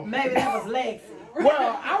well. Maybe that was Lexi.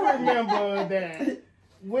 Well, I remember that.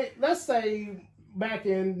 Let's say back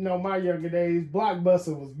in my younger days,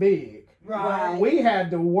 Blockbuster was big. Right. We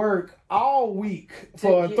had to work all week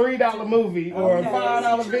for a $3 movie or a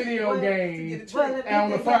 $5 video game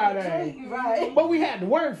on a Friday. Right. But we had to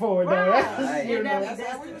work for it, though. That's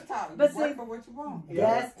what we was talking. But work for what you want.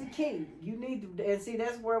 That's the key. You need to, and see,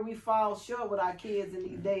 that's where we fall short with our kids in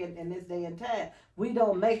this day and time. We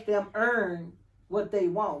don't make them earn what they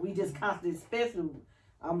want. We just constantly, especially,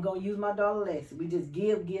 I'm gonna use my daughter Lexi. We just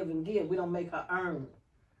give, and give. We don't make her earn,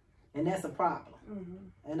 and that's a problem.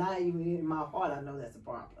 And I even in my heart I know that's a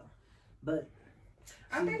problem, but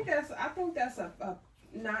I think that's a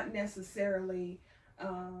not necessarily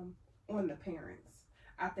on the parents.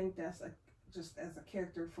 I think that's just as a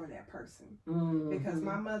character for that person, because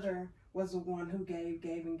my mother was the one who gave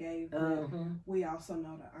and gave. We also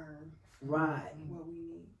know to earn what we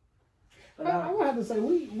need. But I would have to say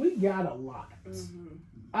we got a lot.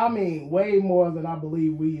 I mean, way more than I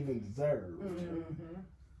believe we even deserve.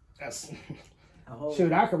 That's.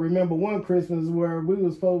 Shoot, I can remember one Christmas where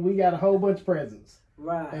we got a whole bunch of presents.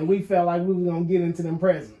 Right. And we felt like we were going to get into them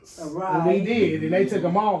presents. Right. And we did, and they took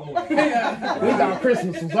them all away. We thought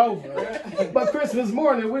Christmas was over. But Christmas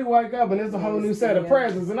morning, we wake up and there's a whole new set of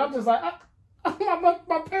presents. And I'm just like,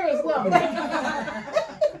 my parents love me.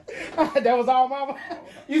 That was all mama.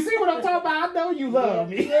 You see what I'm talking about? I know you love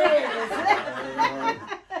me.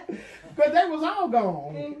 Because they was all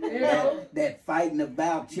gone. You know? That fighting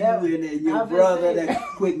about you and your brother, that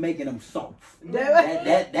quit making them soft.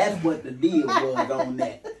 That's what the deal was on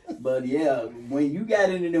that. But yeah, when you got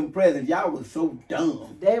into them presents, y'all was so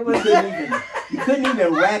dumb. You couldn't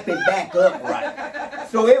even wrap it back up right.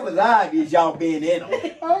 So it was obvious y'all been in them.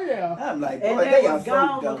 Oh yeah. I'm like, boy, they are so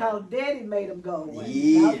dumb. Because Daddy made them go away.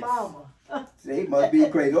 Yes. Not Mama. They must be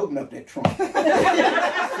crazy. Open up that trunk.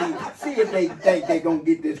 see if they think they gonna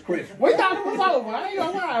get this Christmas. We thought it was over. I ain't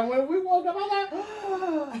gonna lie. When we woke up, I'm like,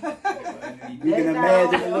 you can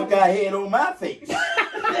imagine the look I had on my face.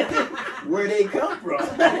 Where they come from.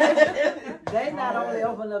 They not only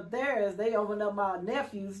opened up theirs, they opened up my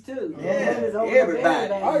nephews too. Yeah,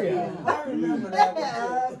 everybody. Oh yeah. I remember that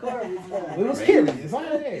one. Of course. We was curious.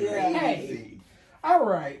 Hey. All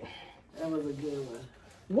right. That was a good one.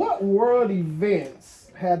 What world events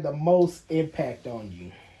had the most impact on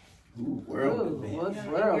you? World events. What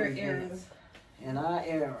world events? In our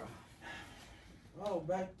era. Oh,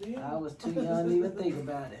 back then? I was too young to even think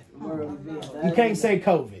about it. World events. You can't say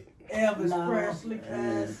COVID. Elvis Presley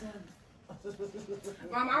passing.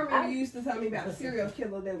 Mom, I remember you used to tell me about a serial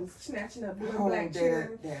killer that was snatching up little black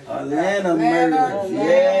children. Atlanta murder.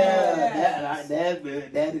 Yeah. That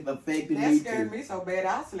is affected me too. That scared me so bad.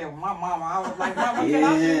 I slept with my mama. I was like, Mama, can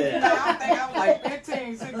I sleep? I think I was like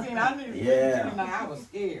 15, 16. I knew 15. I was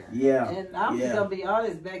scared. Yeah. And I'm just going to be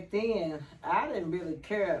honest, back then, I didn't really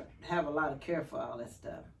have a lot of care for all that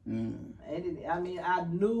stuff. I mean, I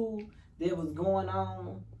knew there was going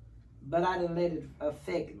on, but I didn't let it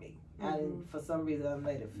affect me. For some reason, I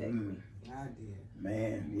let it affect me. I did.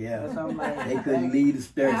 Man, yeah. Like, they couldn't lead the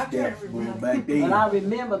stair steps back then. But I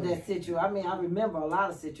remember that situation. I mean, I remember a lot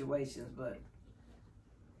of situations, but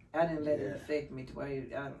I didn't let it affect me to where it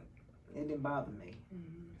didn't bother me.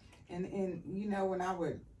 And you know, when I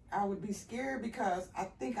would be scared because I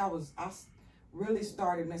think really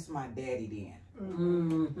started missing my daddy then.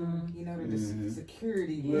 Mm-hmm. You know, the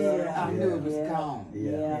security was, I knew it was gone.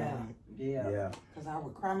 Yeah. Because I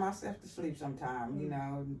would cry myself to sleep sometime, you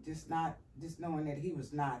know, just knowing that he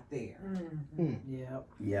was not there.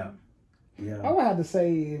 I would have to say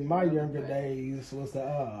in my younger days was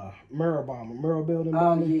the Murrah building.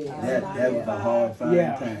 Oh, That was a hard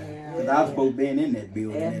time. Because I was supposed to be in that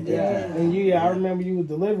building at that time. And I remember you was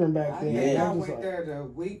delivering back then. I went there the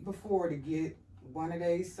week before to get one of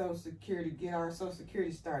these Social Security, get our Social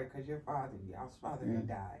Security started because y'all's father had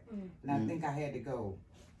died. And I think I had to go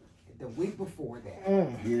the week before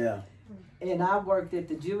that. And I worked at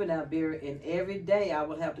the juvenile bureau, and every day I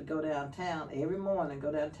would have to go downtown every morning,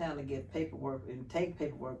 go downtown to get paperwork and take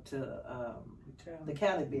paperwork to the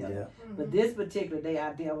county building. But this particular day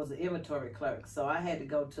I was an inventory clerk, so I had to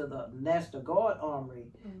go to the National Guard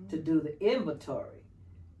Armory to do the inventory.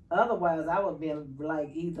 Otherwise, I would have been like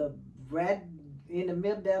either right in the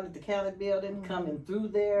middle down at the county building, coming through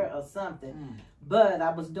there or something. But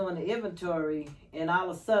I was doing the inventory, and all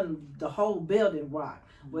of a sudden the whole building rocked.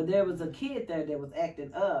 Well, there was a kid there that was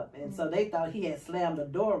acting up, and so they thought he had slammed the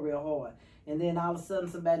door real hard. And then all of a sudden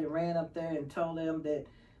somebody ran up there and told them that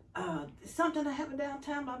something that happened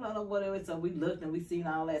downtown, blah, blah, blah, whatever. So we looked and we seen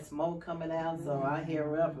all that smoke coming out. So I hit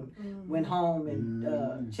her up and went home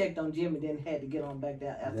and checked on Jimmy, then had to get on back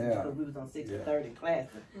down after because we was on 6:30 class.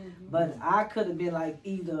 But I could have been like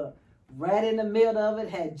either right in the middle of it,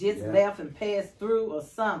 had just left and passed through or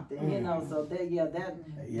something, you know. So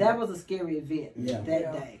that was a scary event that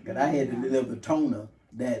day. Because I had to deliver the toner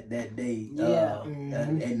that day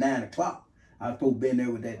at 9 o'clock. I was supposed to be in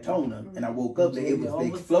there with that toner, and I woke up and it was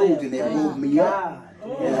the explosion that woke me up.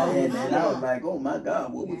 And I was like, oh my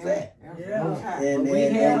God, what was that? And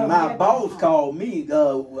my boss called me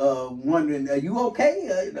wondering, are you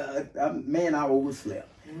okay? Man, I overslept.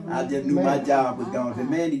 I just knew my job was gone. I said,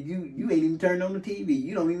 man, you ain't even turned on the TV.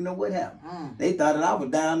 You don't even know what happened. They thought that I was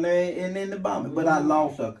down there in the bombing. But I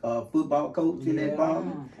lost a football coach in that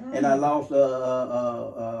bombing, and I lost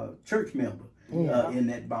a church member in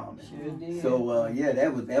that bombing. So,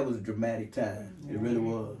 that was a dramatic time. It really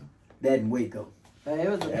was. That in Waco. But it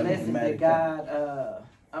was a blessing that God,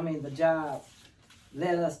 the job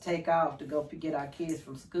let us take off to go get our kids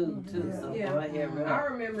from school too. So I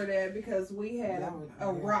remember that because we had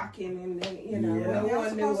a rocking, and then no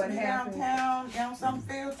one knew what happened. Down some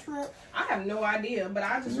field trip. I have no idea, but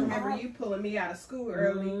I just remember you pulling me out of school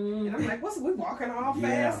early, and I'm like, we walking all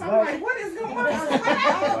fast? I'm like, what is going on?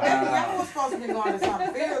 Y'all was supposed to be going to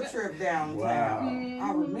some field trip downtown.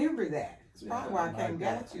 I remember that. It's probably why I came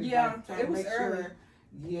down to you. It was early.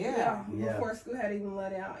 Before school had even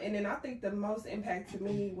let out. And then I think the most impact to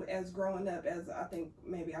me as growing up, as I think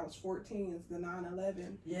maybe I was 14, is the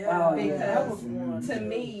 9/11. Because to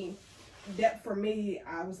me, that for me,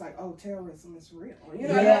 I was like, oh, terrorism is real. You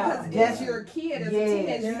know, because as you're a kid, as a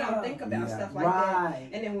teenager, you don't think about stuff like that.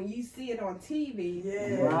 And then when you see it on TV,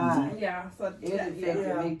 so it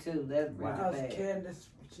affected me too. That's because Candace,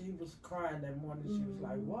 she was crying that morning. She was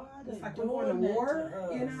like, why are they doing the war?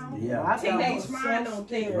 You know, teenage mind don't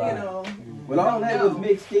think, you know. Well, all that was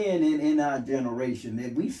mixed in our generation.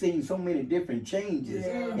 That we've seen so many different changes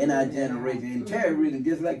in our generation. And terrorism,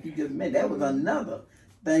 just like you just mentioned, that was another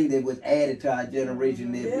thing that was added to our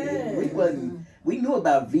generation. That we knew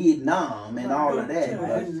about Vietnam and all of that,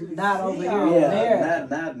 but not over here.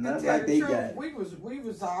 Not like they got. We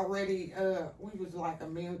was already we was like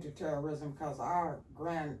immune to terrorism because our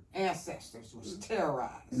grand ancestors was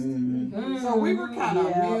terrorized. So we were kind of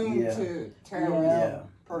immune to terrorism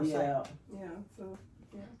per se.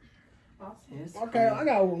 Awesome. Okay, I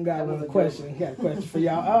got one question. Got a question for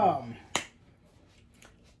y'all.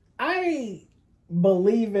 I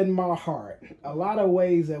believe in my heart a lot of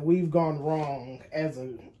ways that we've gone wrong as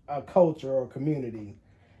a culture or community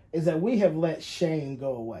is that we have let shame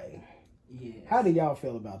go away. How do y'all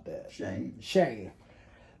feel about that? Shame.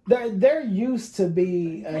 There used to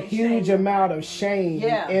be a huge amount of shame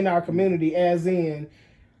in our community, as in,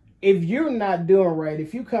 if you're not doing right,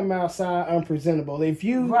 if you come outside unpresentable, if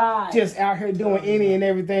you just out here doing any and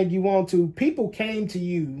everything you want to, people came to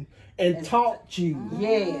you and taught you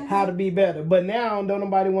how to be better. But now don't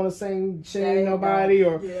nobody want to shame nobody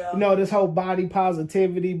or this whole body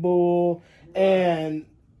positivity bull. And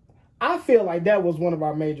I feel like that was one of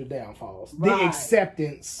our major downfalls. The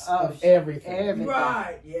acceptance of everything.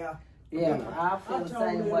 Right, I feel the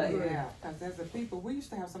same way. Because as a people, we used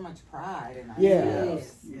to have so much pride in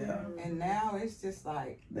ourselves. And now it's just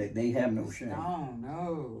like they have no shame.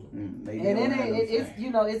 No.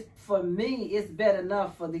 It's for me. It's bad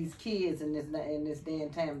enough for these kids in this day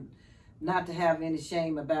and time not to have any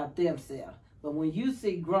shame about themselves. But when you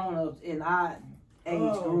see grown-ups in our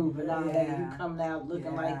age group and all that, you coming out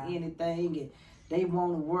looking like anything, and they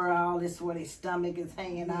want to wear all this where their stomach is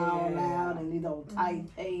hanging all out, and these old tight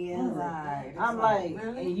pants. Right. I'm like,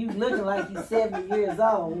 really? And you looking like you're 70 years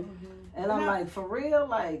old. And I'm like, for real?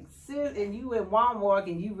 Like, and you in Walmart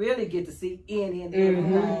and you really get to see any and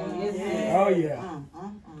everything. Oh, yeah.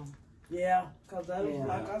 Yeah, because I was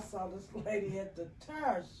like, I saw this lady at the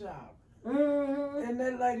tire shop. And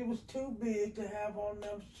that lady was too big to have on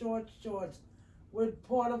them shorts with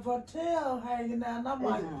part of her tail hanging out. And I'm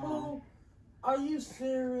like, Pooh, are you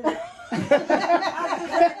serious? I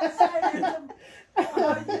just had to say to them,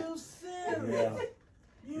 are you serious?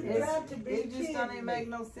 Yeah. It just don't even make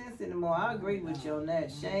no sense anymore. I agree with you on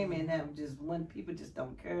that. Shame in them just when people just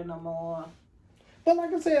don't care no more. But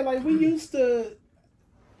like I said, like we used to,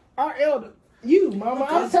 our elder, Mama,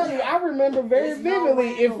 I'm telling you, I remember very vividly.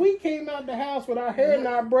 If we came out the house with our hair in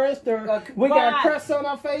our breast or we got crust on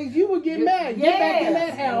our face, you would get mad. Get back in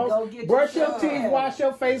that house, brush your teeth, wash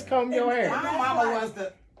your face, comb your hair. My mama was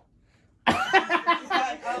the.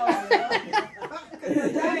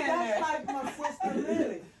 That's like my sister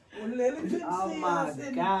Lily. When Lily couldn't see us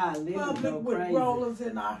in public with rollers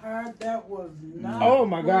in our hair, that was not. Oh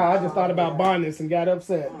my God! I just thought about bondness and got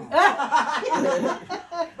upset.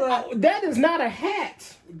 That is not a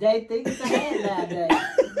hat. They think it's a hat nowadays.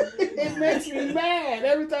 It makes me mad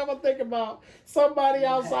every time I think about somebody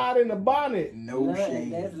outside in a bonnet. No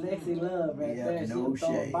shame. That's Lexi Love right there. No She'll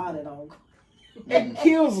throw a bonnet on. It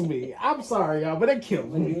kills me. I'm sorry, y'all, but it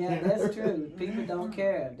kills me. Yeah, that's true. People don't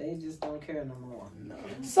care. They just don't care no more. No.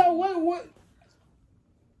 So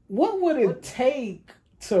what would it take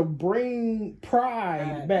to bring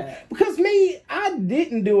pride back? Because I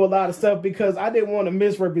didn't do a lot of stuff because I didn't want to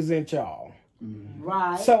misrepresent y'all.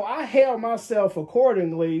 Right. So I held myself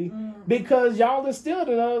accordingly because y'all instilled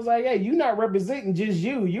in us like, hey, you're not representing just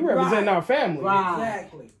you. You representing our family. Right.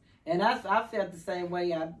 Exactly. And I felt the same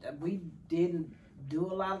way. We didn't do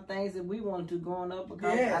a lot of things that we wanted to growing up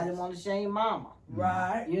because I didn't want to shame mama.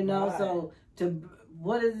 Right. You know, so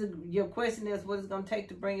what is it, your question is, what it's going to take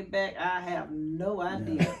to bring it back? I have no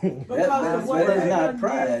idea. That's not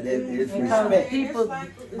pride. It's respect. People's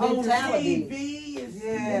mentality. TV is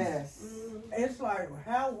it's like,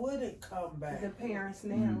 how would it come back? The parents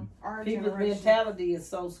now, our people's generation. mentality is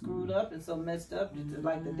so screwed up and so messed up.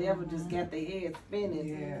 Like the devil just got their head spinning.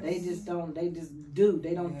 Yes. They just don't. They just do.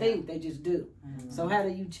 They don't think. They just do. So how do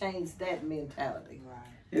you change that mentality?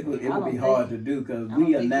 It would be hard to do because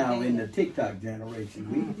we are now in the TikTok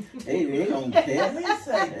generation. They don't care. But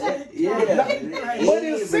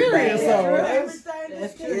it's serious though.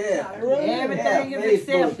 Everything is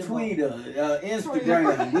Facebook, Twitter,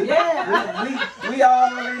 Instagram. We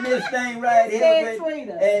all in this thing right here.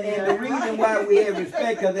 And the reason why we have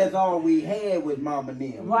respect because that's all we had was Mama and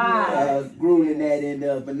them. Right. Grueling that end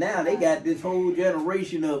up. But now they got this whole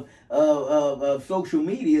generation of social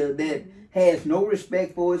media that has no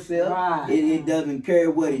respect for itself. Right. It doesn't care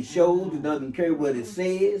what it shows. It doesn't care what it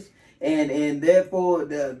says. And therefore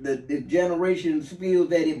the generation feels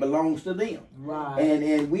that it belongs to them. Right.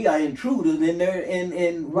 And we are intruders in their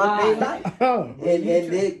in what they like.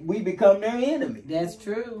 And we become their enemy. That's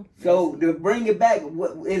true. So to bring it back,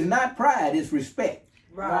 it's not pride, it's respect.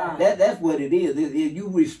 Right. That's what it is. You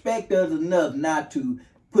respect us enough not to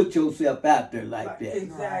put yourself out there like that.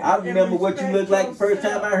 Exactly. I remember what you looked like the first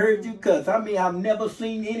time I heard you cuss. I mean, I've never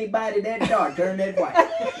seen anybody that dark turn that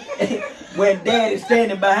white. When Daddy's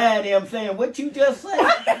standing behind him saying, "What you just said?"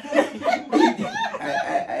 I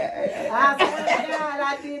swear to God,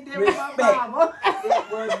 I did that with my mama. It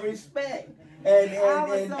was respect. And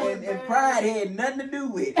pride had nothing to do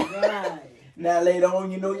with it. Right. Now later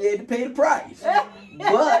on, you had to pay the price.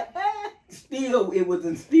 But still, it was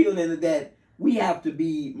instilled in that we have to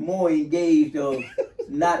be more engaged of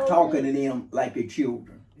not talking to them like they're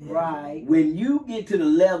children. Right. When you get to the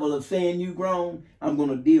level of saying you grown, I'm going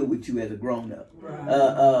to deal with you as a grown up.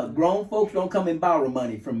 Right. Grown folks don't come and borrow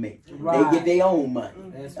money from me. Right. They get their own money.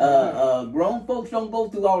 That's right. Grown folks don't go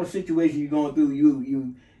through all the situations you're going through.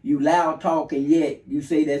 You loud talk and yet you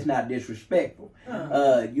say that's not disrespectful.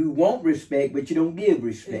 You want respect, but you don't give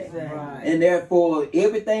respect. Exactly. Right. And therefore,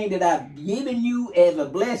 everything that I've given you as a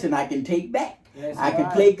blessing, I can take back. That's I can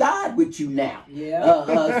right. play God with you now.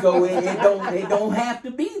 Yeah. So it don't have to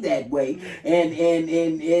be that way. And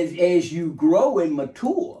as you grow and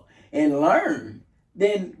mature and learn,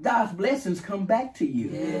 then God's blessings come back to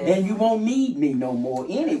you. Yes. And you won't need me no more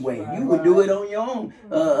anyway. Right. You would do it on your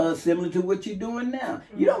own, similar to what you're doing now.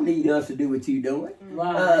 You don't need us to do what you're doing.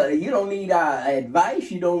 Right. You don't need our advice.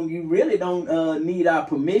 You really don't need our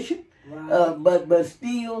permission. Right. But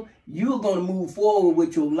still, you're gonna move forward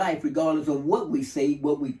with your life regardless of what we say,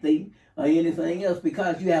 what we think, or anything else,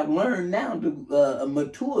 because you have learned now to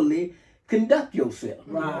maturely conduct yourself.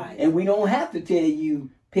 Right. And we don't have to tell you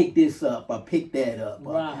pick this up or pick that up.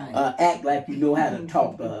 Right. Act like you know how to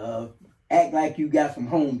talk. Act like you got some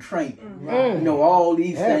home training. Right. You know, all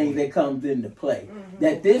these things that comes into play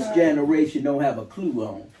that this generation don't have a clue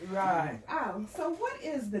on. Right. So what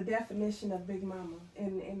is the definition of Big Mama,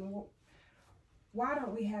 and why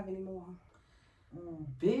don't we have any more?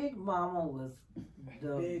 Big Mama was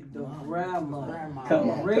the grandma. Come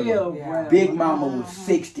on, real grandma. Big Mama was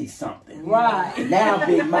 60-something. Right. Now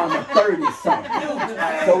Big Mama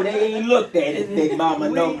 30-something. So they ain't looked at it, Big Mama.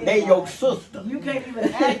 No, they your sister. You can't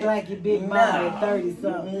even act like your Big Mama at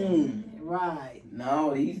 30-something. Right.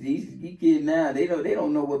 No, these kids now, they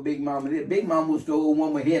don't know what Big Mama is. Big Mama was the old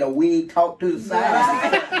woman who had a wig, talk to the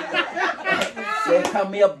side. Said,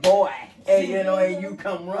 come here, boy. And and you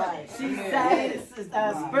come right. She sang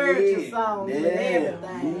spiritual songs and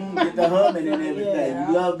everything. Get the humming and everything.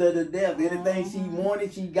 You loved her to death. Anything she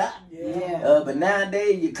wanted, she got. Yeah. But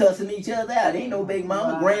nowadays, you cussing each other out. Ain't no Big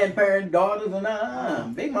Mama, grandparents, daughters,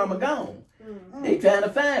 and Big Mama gone. They trying to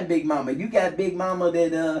find Big Mama. You got Big Mama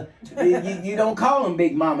that you don't call them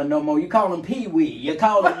Big Mama no more. You call them Pee Wee. You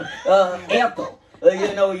call them Ethel.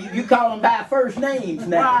 You call them by first names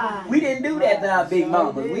now. Right. We didn't do that to our Big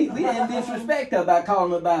Mama. We didn't disrespect her by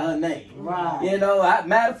calling her by her name. Right.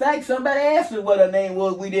 Matter of fact, somebody asked her what her name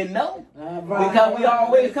was. We didn't know. Because we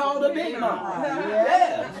always called her Big Mama.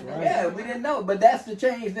 Yeah, we didn't know. But that's the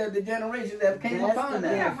change that the generation that came upon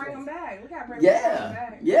now. We gotta bring them back.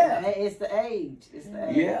 Back. Yeah. It's the age.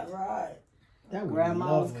 Yeah. Right.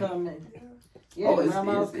 Grandma's coming. Yeah, Oh,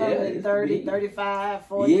 grandma's coming at 30, big. 35,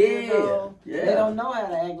 40 years old. Yeah. They don't know how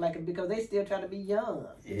to act like it because they still try to be young.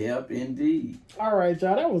 Yep, indeed. All right,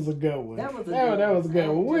 y'all. That was a good one. That was a good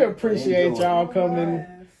one. We appreciate y'all coming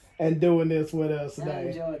and doing this with us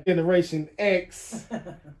today. Generation X.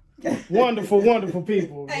 Wonderful, wonderful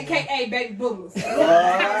people. AKA Baby Boomers.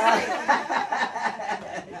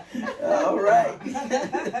 All right.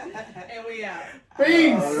 And we out.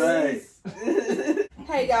 Peace. All right.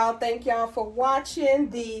 Hey y'all, thank y'all for watching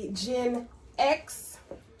the Gen X,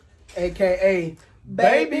 AKA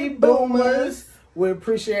Baby Boomers. We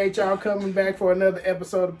appreciate y'all coming back for another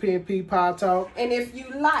episode of PNP Pod Talk. And if you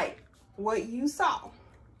like what you saw,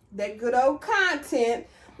 that good old content,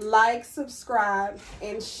 like, subscribe,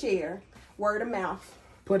 and share. Word of mouth.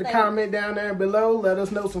 Put a comment down there below. Let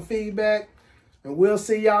us know some feedback. And we'll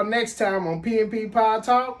see y'all next time on PNP Pod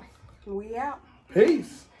Talk. We out.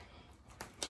 Peace.